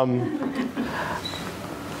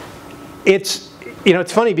 It's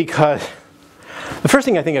funny because the first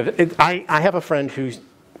thing I think of, I have a friend who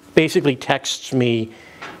basically texts me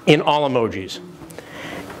in all emojis.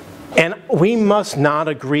 And we must not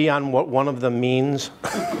agree on what one of them means.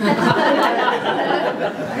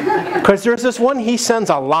 Because there's this one he sends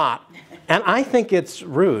a lot, and I think it's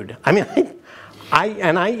rude. I mean,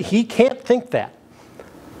 he can't think that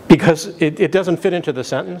because it doesn't fit into the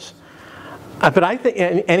sentence. But I think,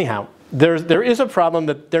 anyhow, there is a problem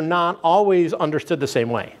that they're not always understood the same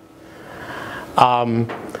way.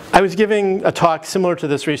 I was giving a talk similar to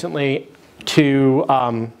this recently to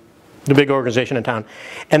the big organization in town,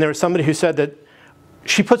 and there was somebody who said that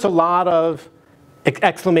she puts a lot of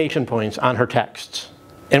exclamation points on her texts,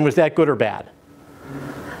 and was that good or bad?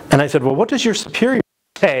 And I said, well, what does your superior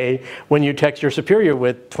say when you text your superior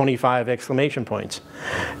with 25 exclamation points?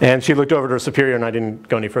 And she looked over to her superior, and I didn't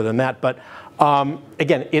go any further than that. But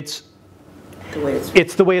again, it's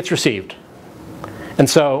the way it's received. And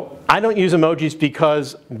so I don't use emojis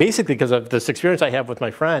basically because of this experience I have with my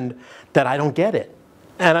friend that I don't get it.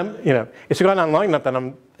 And it's gone on long enough that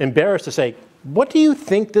I'm embarrassed to say, what do you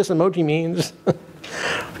think this emoji means?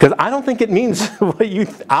 Because I don't think it means what you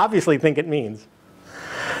obviously think it means.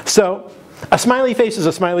 So a smiley face is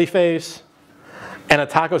a smiley face, and a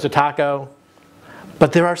taco is a taco.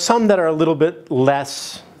 But there are some that are a little bit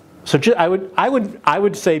less. So I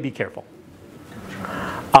would say be careful.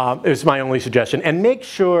 It's my only suggestion, and make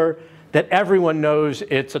sure that everyone knows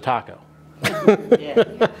it's a taco. Yeah.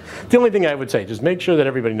 The only thing I would say, just make sure that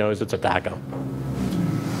everybody knows it's a taco.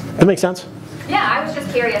 That makes sense? Yeah, I was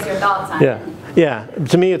just curious your thoughts on it. Yeah, yeah.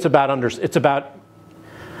 To me, it's about I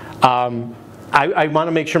want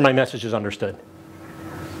to make sure my message is understood.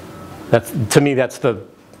 To me, that's the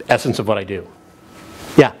essence of what I do.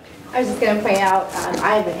 Yeah. I was just going to point out,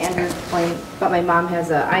 I have an Android phone, but my mom has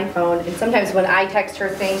an iPhone, and sometimes when I text her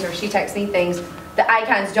things or she texts me things, the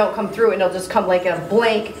icons don't come through, and it'll just come like a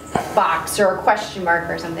blank box or a question mark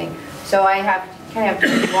or something. So I have to kind of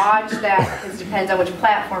to watch that, because it depends on which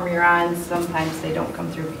platform you're on. Sometimes they don't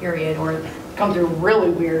come through, period, or come through really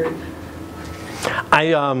weird.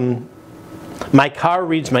 My car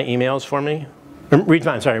reads my emails for me. Reads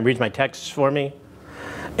my texts for me.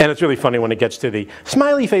 And it's really funny when it gets to the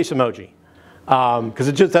smiley face emoji,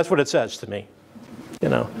 because that's what it says to me. You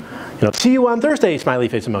know, see you on Thursday, smiley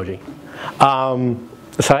face emoji.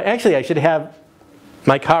 So actually, I should have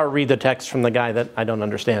my car read the text from the guy that I don't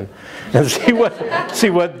understand, and see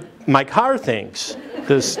what my car thinks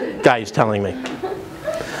this guy is telling me.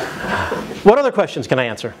 What other questions can I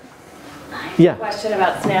answer? Yeah. Question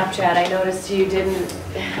about Snapchat. I noticed you didn't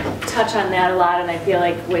touch on that a lot, and I feel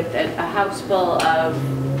like with a house full of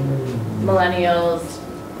millennials,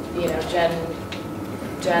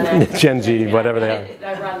 Gen X, Gen Z, whatever they are.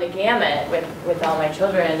 I run the gamut with all my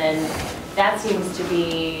children, and that seems to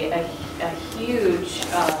be a huge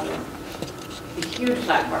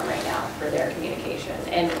platform right now for their communication.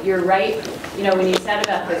 And you're right, when you said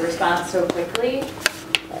about the response so quickly,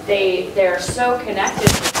 they're so connected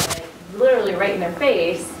with it, literally right in their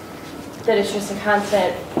face, that it's just a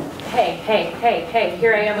constant, hey,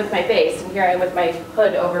 here I am with my face, and here I am with my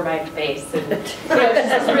hood over my face. And, it's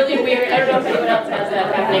just really weird. I don't know if anyone else has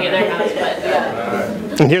that happening in their house, but yeah.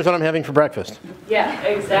 And here's what I'm having for breakfast. Yeah,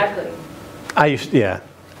 exactly. I've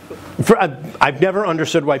never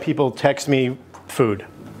understood why people text me food,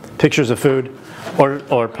 pictures of food,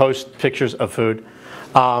 or post pictures of food.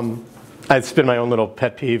 It's been my own little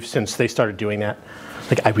pet peeve since they started doing that.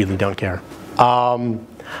 Like, I really don't care.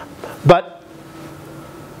 But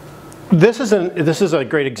this is a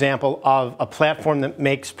great example of a platform that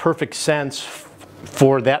makes perfect sense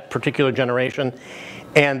for that particular generation.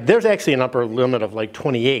 And there's actually an upper limit of like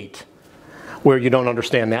 28 where you don't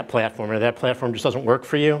understand that platform, or that platform just doesn't work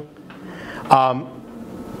for you.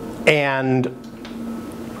 And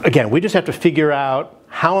again, we just have to figure out,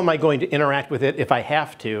 how am I going to interact with it if I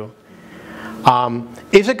have to?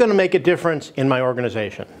 Is it going to make a difference in my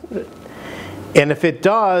organization? And if it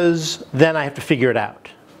does, then I have to figure it out.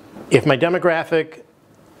 If my demographic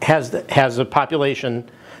has a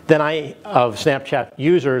population of Snapchat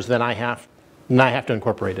users, then I have to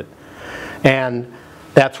incorporate it. And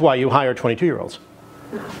that's why you hire 22-year-olds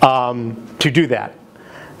to do that,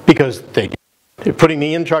 because putting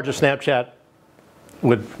me in charge of Snapchat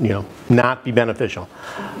would not be beneficial.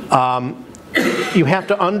 You have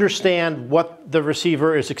to understand what the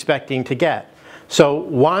receiver is expecting to get. So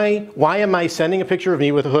why am I sending a picture of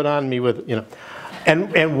me with a hood on,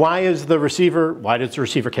 and why does the receiver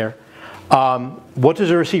care? What is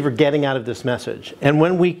the receiver getting out of this message? And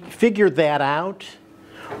when we figure that out,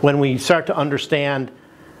 when we start to understand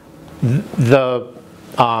the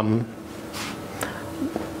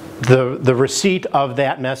receipt of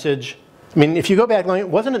that message. I mean, if you go back,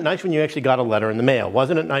 wasn't it nice when you actually got a letter in the mail?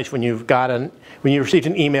 Wasn't it nice when you received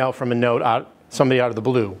an email from somebody out of the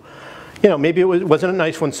blue? Maybe wasn't it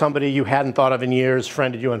nice when somebody you hadn't thought of in years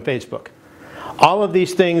friended you on Facebook? All of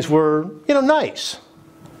these things were, nice.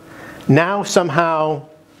 Now somehow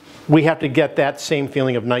we have to get that same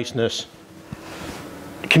feeling of niceness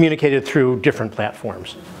communicated through different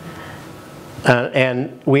platforms.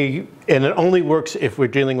 And it only works if we're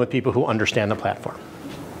dealing with people who understand the platform.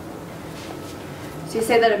 So you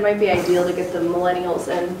say that it might be ideal to get the millennials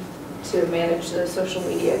in to manage the social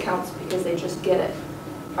media accounts because they just get it.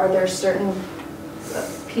 Are there certain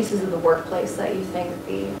pieces of the workplace that you think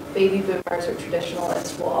the baby boomers or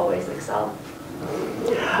traditionalists will always excel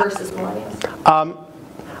versus millennials?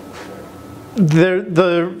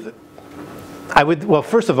 Well,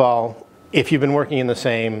 first of all, if you've been working in the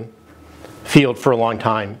same field for a long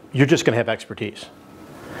time, you're just going to have expertise.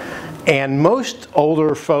 And most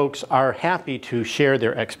older folks are happy to share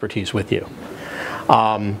their expertise with you.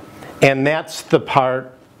 And that's the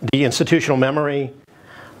institutional memory.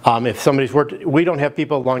 If somebody's worked, we don't have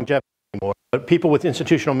people with longevity anymore, but people with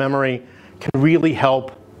institutional memory can really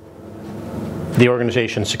help the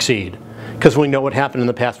organization succeed, because we know what happened in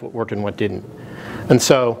the past, what worked and what didn't. And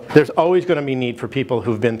so there's always going to be need for people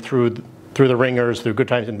who've been through the ringers, through good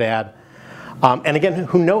times and bad, and again,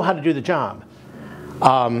 who know how to do the job.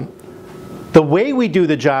 The way we do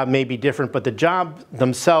the job may be different, but the job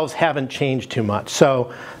themselves haven't changed too much.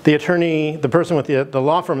 So the attorney, the person with the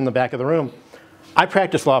law firm in the back of the room, I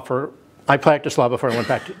practiced law before I went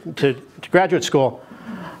back to graduate school.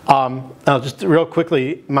 I'll just real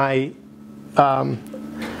quickly, at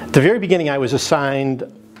the very beginning I was assigned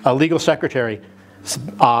a legal secretary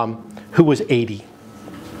who was 80.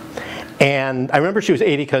 And I remember she was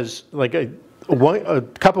 80 because like a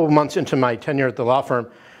couple of months into my tenure at the law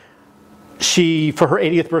firm, she, for her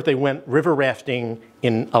 80th birthday, went river rafting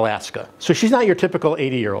in Alaska. So she's not your typical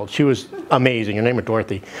 80-year-old. She was amazing. Her name was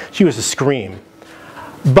Dorothy. She was a scream.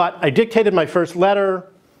 But I dictated my first letter,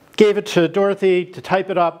 gave it to Dorothy to type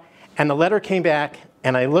it up, and the letter came back,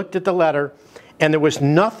 and I looked at the letter, and there was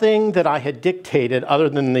nothing that I had dictated other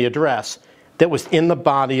than the address that was in the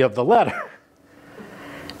body of the letter.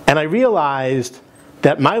 And I realized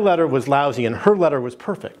that my letter was lousy and her letter was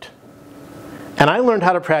perfect. And I learned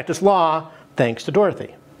how to practice law thanks to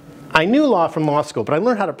Dorothy. I knew law from law school, but I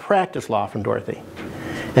learned how to practice law from Dorothy.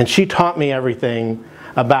 And she taught me everything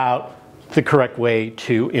about the correct way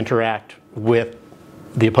to interact with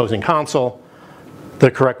the opposing counsel, the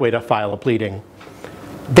correct way to file a pleading.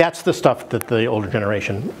 That's the stuff that the older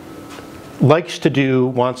generation likes to do,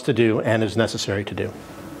 wants to do, and is necessary to do.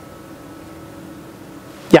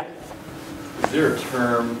 Yeah? Is there a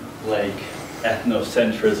term like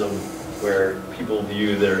ethnocentrism where people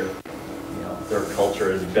view their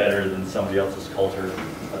culture as better than somebody else's culture?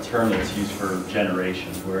 A term that's used for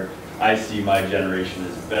generations, where I see my generation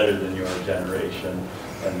as better than your generation,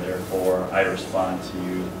 and therefore I respond to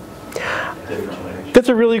you differently. That's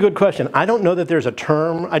a really good question. I don't know that there's a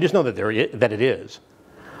term. I just know that it is.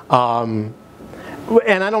 And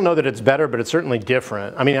I don't know that it's better, but it's certainly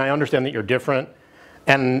different. I mean, I understand that you're different.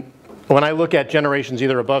 And when I look at generations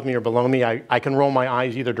either above me or below me, I can roll my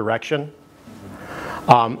eyes either direction.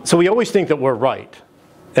 So we always think that we're right.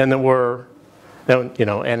 And that we're,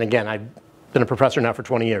 and again, I've been a professor now for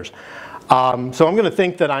 20 years. So I'm going to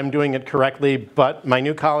think that I'm doing it correctly, but my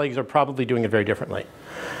new colleagues are probably doing it very differently.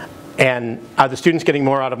 And are the students getting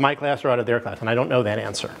more out of my class or out of their class? And I don't know that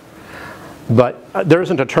answer. But there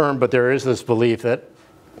isn't a term, but there is this belief that,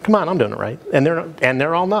 come on, I'm doing it right. And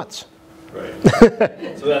they're all nuts. Right.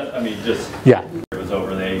 So that, I mean, just, yeah. I was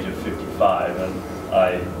over the age of 55, and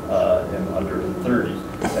I am under 30.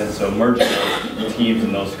 And so merging those teams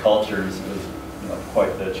and those cultures is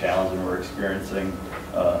quite the challenge, and we're experiencing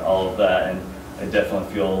all of that. And I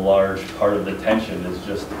definitely feel a large part of the tension is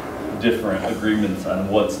just different agreements on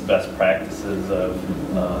what's the best practices of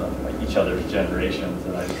each other's generations,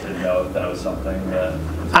 and I just didn't know if that was something that...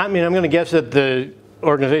 I mean, I'm going to guess that the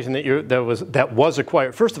organization that was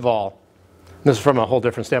acquired, first of all, this is from a whole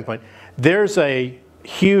different standpoint, there's a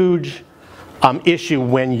huge issue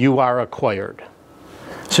when you are acquired.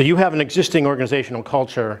 So you have an existing organizational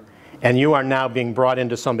culture, and you are now being brought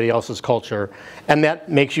into somebody else's culture, and that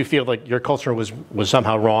makes you feel like your culture was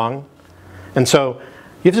somehow wrong. And so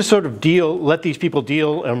you have to sort of let these people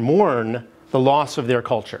deal and mourn the loss of their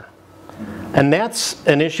culture. And that's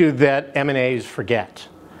an issue that M&As forget.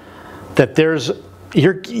 That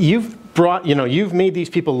you've made these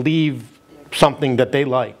people leave something that they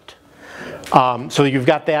liked. So you've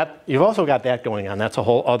got that, you've also got that going on. That's a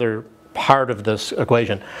whole other part of this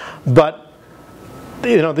equation. But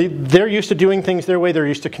they're used to doing things their way, they're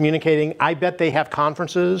used to communicating. I bet they have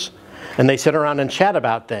conferences and they sit around and chat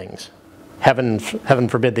about things. Heaven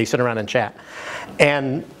forbid they sit around and chat.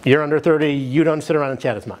 And you're under 30, you don't sit around and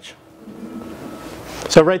chat as much.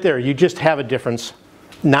 So right there, you just have a difference.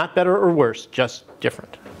 Not better or worse, just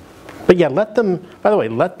different. But yeah, let them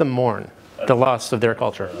mourn the loss of their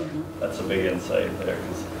culture. That's a big insight there,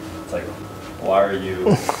 because it's like, why are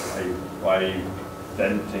you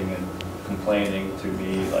venting and complaining to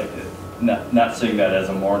me? Like, not seeing that as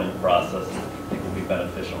a mourning process, I think would be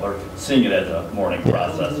beneficial, or seeing it as a mourning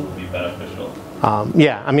process would be beneficial.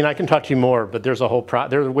 Yeah, I mean, I can talk to you more, but there's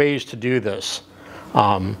there are ways to do this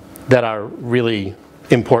that are really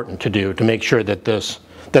important to do to make sure that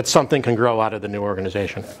something can grow out of the new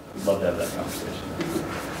organization. I'd love to have that conversation.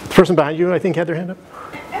 The person behind you, I think, had their hand up.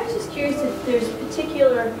 I was just curious if there's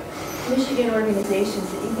particular Michigan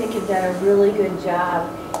organizations that you think have done a really good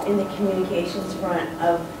job in the communications front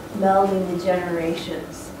of melding the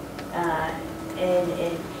generations. I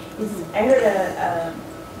heard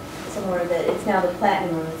somewhere that it's now the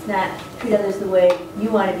platinum room. It's not treat others the way you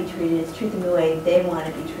want to be treated, it's treat them the way they want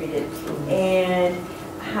to be treated. And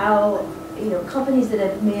how companies that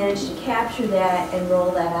have managed to capture that and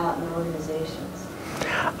roll that out in their organizations.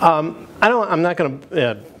 I'm not going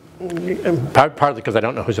to, partly because I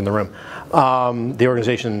don't know who's in the room, the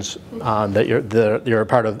organizations that you're a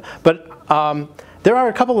part of. But There are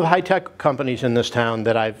a couple of high-tech companies in this town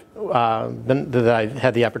that I've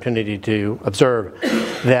had the opportunity to observe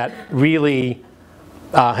that really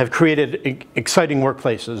have created exciting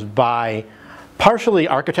workplaces by partially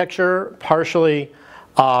architecture, partially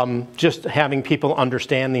just having people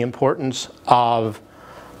understand the importance of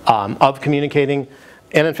communicating.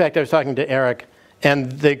 And in fact, I was talking to Eric,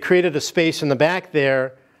 and they created a space in the back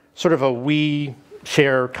there, sort of a we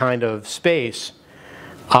share kind of space.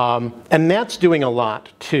 And that's doing a lot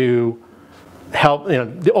to help,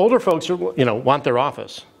 the older folks, want their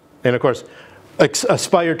office. And of course,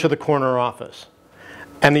 aspire to the corner office.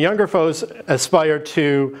 And the younger folks aspire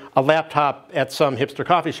to a laptop at some hipster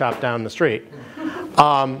coffee shop down the street.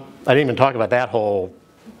 I didn't even talk about that whole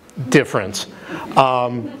difference.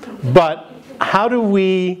 But how do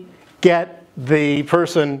we get the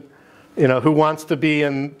person who wants to be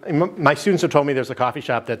in, my students have told me there's a coffee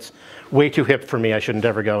shop that's way too hip for me, I shouldn't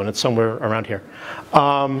ever go, and it's somewhere around here.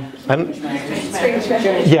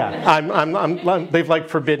 Yeah, they've like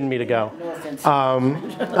forbidden me to go. No offense.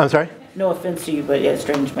 I'm sorry? No offense to you, but yeah,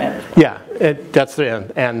 strange matters. Yeah, that's the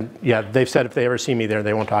end. And yeah, they've said if they ever see me there,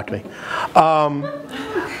 they won't talk to me.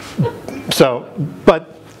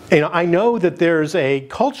 But I know that there's a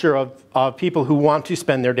culture of people who want to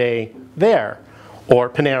spend their day there, or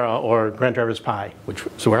Panera, or Grand Traverse Pie, which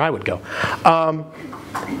is where I would go.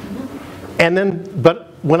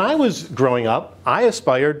 But when I was growing up, I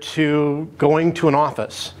aspired to going to an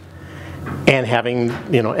office and having,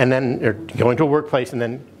 and then or going to a workplace and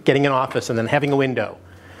then getting an office and then having a window.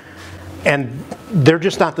 And they're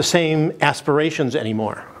just not the same aspirations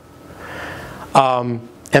anymore. And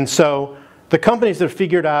so the companies that have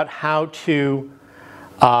figured out how to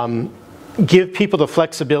give people the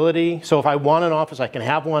flexibility, so if I want an office, I can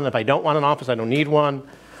have one. If I don't want an office, I don't need one.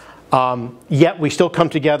 Yet we still come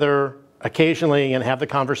together occasionally and have the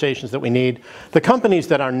conversations that we need. The companies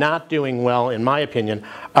that are not doing well, in my opinion,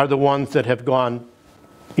 are the ones that have gone,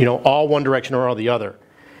 all one direction or all the other.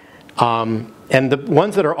 And the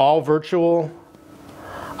ones that are all virtual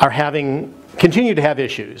are continue to have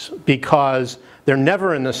issues because they're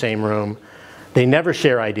never in the same room. They never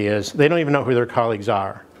share ideas. They don't even know who their colleagues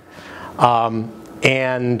are.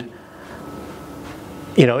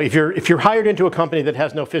 If you're hired into a company that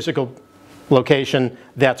has no physical location,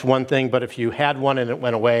 that's one thing. But if you had one and it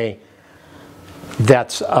went away,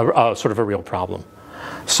 that's sort of a real problem.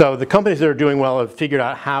 So the companies that are doing well have figured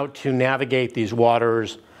out how to navigate these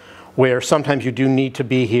waters where sometimes you do need to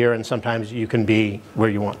be here and sometimes you can be where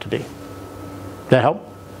you want to be. Does that help?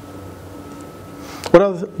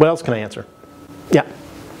 What else can I answer? Yeah.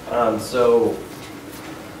 So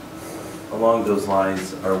along those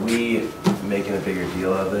lines, are we making a bigger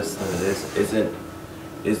deal of this than it is?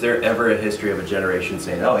 Is there ever a history of a generation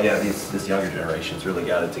saying, oh yeah, this younger generation's really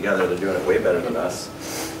got it together, they're doing it way better than us?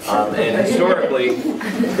 And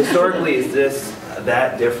historically, is this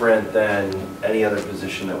that different than any other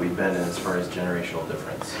position that we've been in as far as generational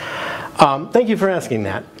difference? Thank you for asking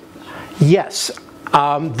that. Yes,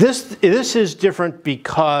 this is different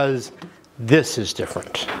because this is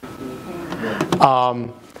different.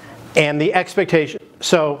 And the expectation,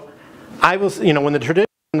 so I was, when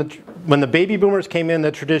the baby boomers came in,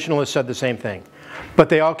 the traditionalists said the same thing, but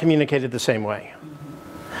they all communicated the same way,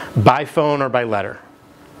 by phone or by letter.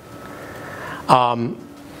 But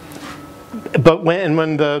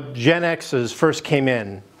when the Gen X's first came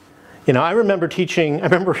in, I remember teaching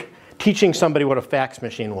somebody what a fax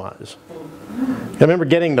machine was. I remember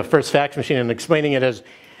getting the first fax machine and explaining it as,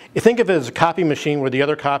 you think of it as a copy machine where the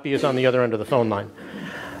other copy is on the other end of the phone line.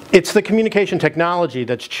 It's the communication technology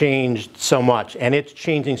that's changed so much, and it's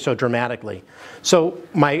changing so dramatically. So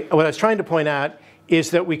what I was trying to point out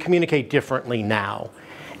is that we communicate differently now.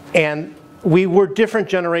 And we were different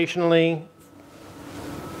generationally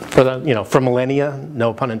for millennia,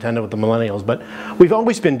 no pun intended with the millennials, but we've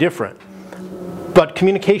always been different. But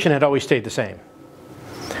communication had always stayed the same.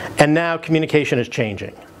 And now communication is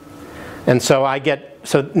changing. And so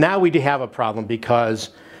now we do have a problem because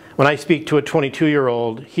when I speak to a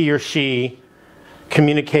 22-year-old, he or she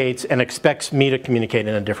communicates and expects me to communicate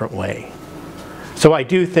in a different way. So I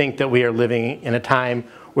do think that we are living in a time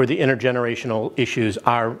where the intergenerational issues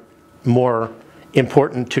are more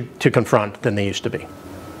important to confront than they used to be. Does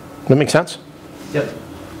that make sense? Yep.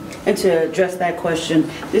 And to address that question,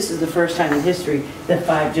 this is the first time in history that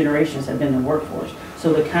 5 generations have been in the workforce.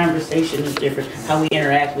 So the conversation is different, how we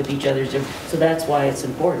interact with each other is different. So that's why it's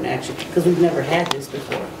important, actually, because we've never had this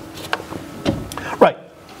before. Right.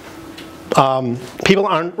 People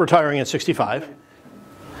aren't retiring at 65.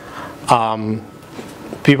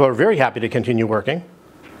 People are very happy to continue working.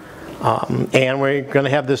 And we're going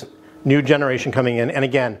to have this new generation coming in, and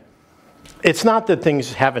again, it's not that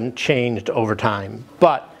things haven't changed over time,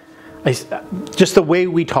 but just the way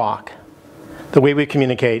we talk, the way we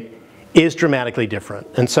communicate is dramatically different.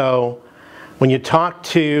 And so when you talk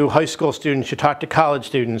to high school students, you talk to college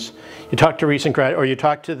students, you talk to recent grad, or you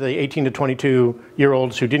talk to the 18 to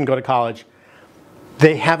 22-year-olds who didn't go to college,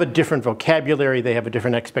 they have a different vocabulary, they have a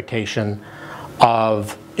different expectation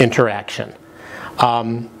of interaction.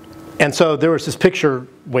 And so there was this picture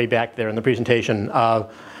way back there in the presentation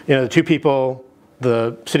of, you know, the two people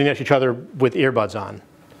sitting next to each other with earbuds on.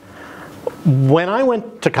 When I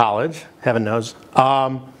went to college, heaven knows,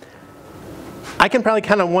 I can probably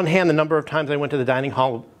count on one hand the number of times I went to the dining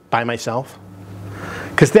hall by myself,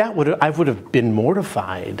 because I would have been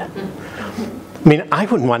mortified. I mean, I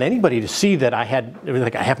wouldn't want anybody to see that I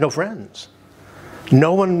have no friends.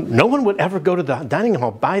 No one would ever go to the dining hall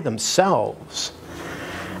by themselves.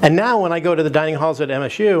 And now when I go to the dining halls at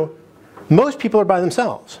MSU, most people are by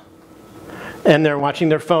themselves. And they're watching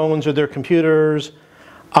their phones or their computers,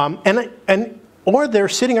 or they're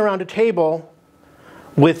sitting around a table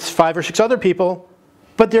with 5 or 6 other people,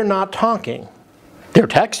 but they're not talking. They're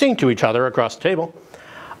texting to each other across the table.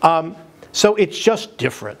 So it's just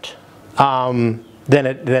different than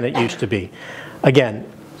it used to be.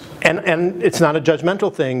 Again, and it's not a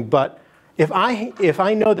judgmental thing, but if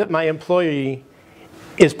I know that my employee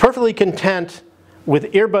is perfectly content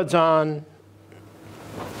with earbuds on,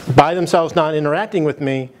 by themselves, not interacting with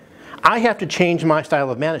me, I have to change my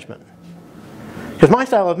style of management. Because my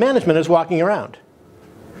style of management is walking around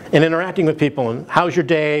and interacting with people, and how's your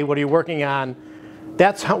day, what are you working on?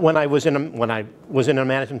 That's how, when I was in a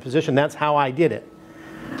management position, that's how I did it.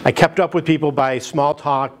 I kept up with people by small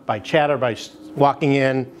talk, by chatter, by walking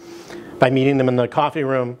in, by meeting them in the coffee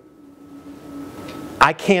room.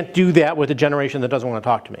 I can't do that with a generation that doesn't want to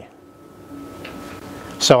talk to me.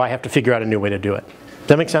 So I have to figure out a new way to do it. Does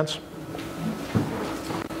that make sense?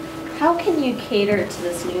 How can you cater to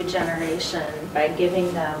this new generation by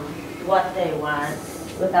giving them what they want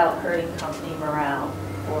without hurting company morale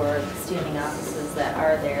or the standing offices that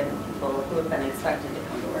are there, the people who have been expected to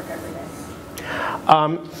come to work every day?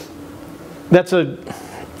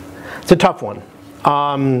 It's a tough one.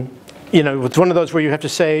 You know, it's one of those where you have to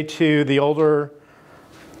say to the older,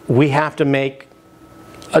 we have to make,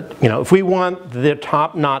 you know, if we want the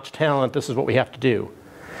top-notch talent, this is what we have to do.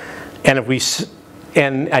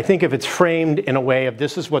 And I think if it's framed in a way of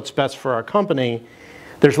this is what's best for our company,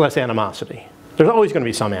 there's less animosity. There's always going to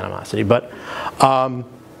be some animosity, but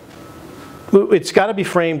it's got to be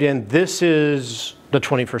framed in this is the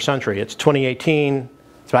 21st century. It's 2018.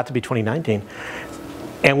 It's about to be 2019.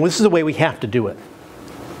 And this is the way we have to do it.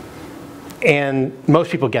 And most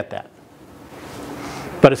people get that.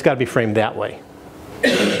 But it's got to be framed that way.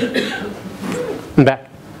 And back.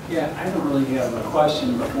 Yeah, I don't really have a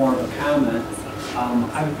question, but more of a comment.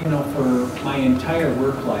 You know, for my entire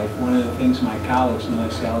work life, one of the things my colleagues know, I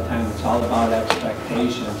say all the time, it's all about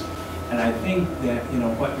expectations. And I think that, you know,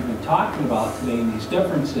 what you've been talking about today in these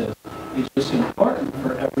differences is just important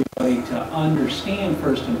for everybody to understand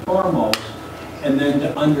first and foremost, and then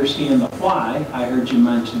to understand the why. I heard you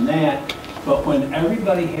mention that. But when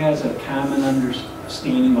everybody has a common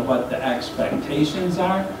understanding of what the expectations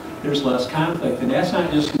are, there's less conflict. And that's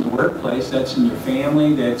not just in the workplace, that's in your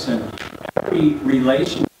family, that's in every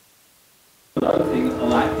relationship. Another thing, a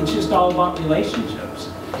lot, it's just all about relationships.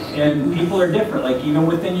 And people are different, like even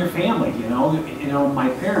within your family, you know, my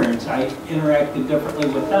parents, I interacted differently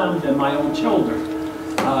with them than my own children.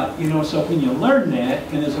 You know, so when you learn that,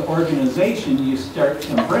 and as an organization, you start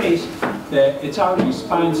to embrace that it's our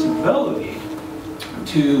responsibility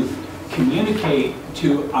to communicate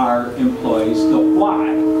to our employees the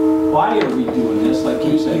why. Why are we doing this? Like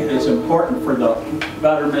you said, it's important for the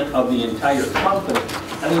betterment of the entire company.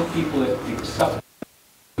 I think people accept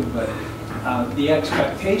it, but the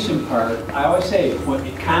expectation part, I always say,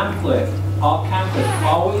 when conflict,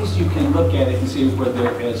 always you can look at it and see where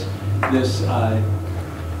there is this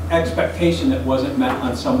expectation that wasn't met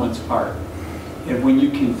on someone's part. And when you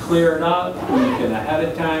can clear it up, when you can ahead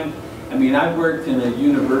of time, I mean, I've worked in a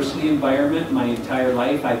university environment my entire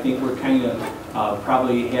life. I think we're kind of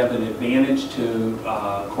probably have an advantage to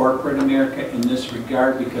corporate America in this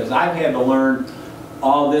regard, because I've had to learn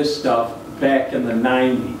all this stuff back in the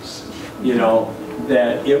 90s, you know,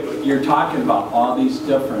 that you're talking about all these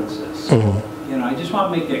differences. Mm-hmm. You know, I just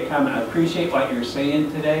want to make that comment. I appreciate what you're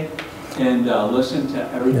saying today, and listen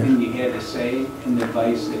to everything you had to say and the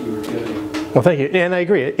advice that you were giving. Well, thank you. And I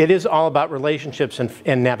agree. It is all about relationships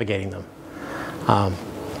and navigating them.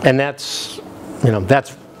 And that's, you know,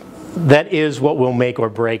 that is what will make or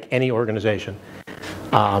break any organization.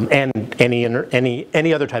 and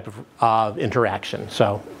any other type of interaction.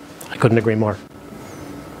 So I couldn't agree more.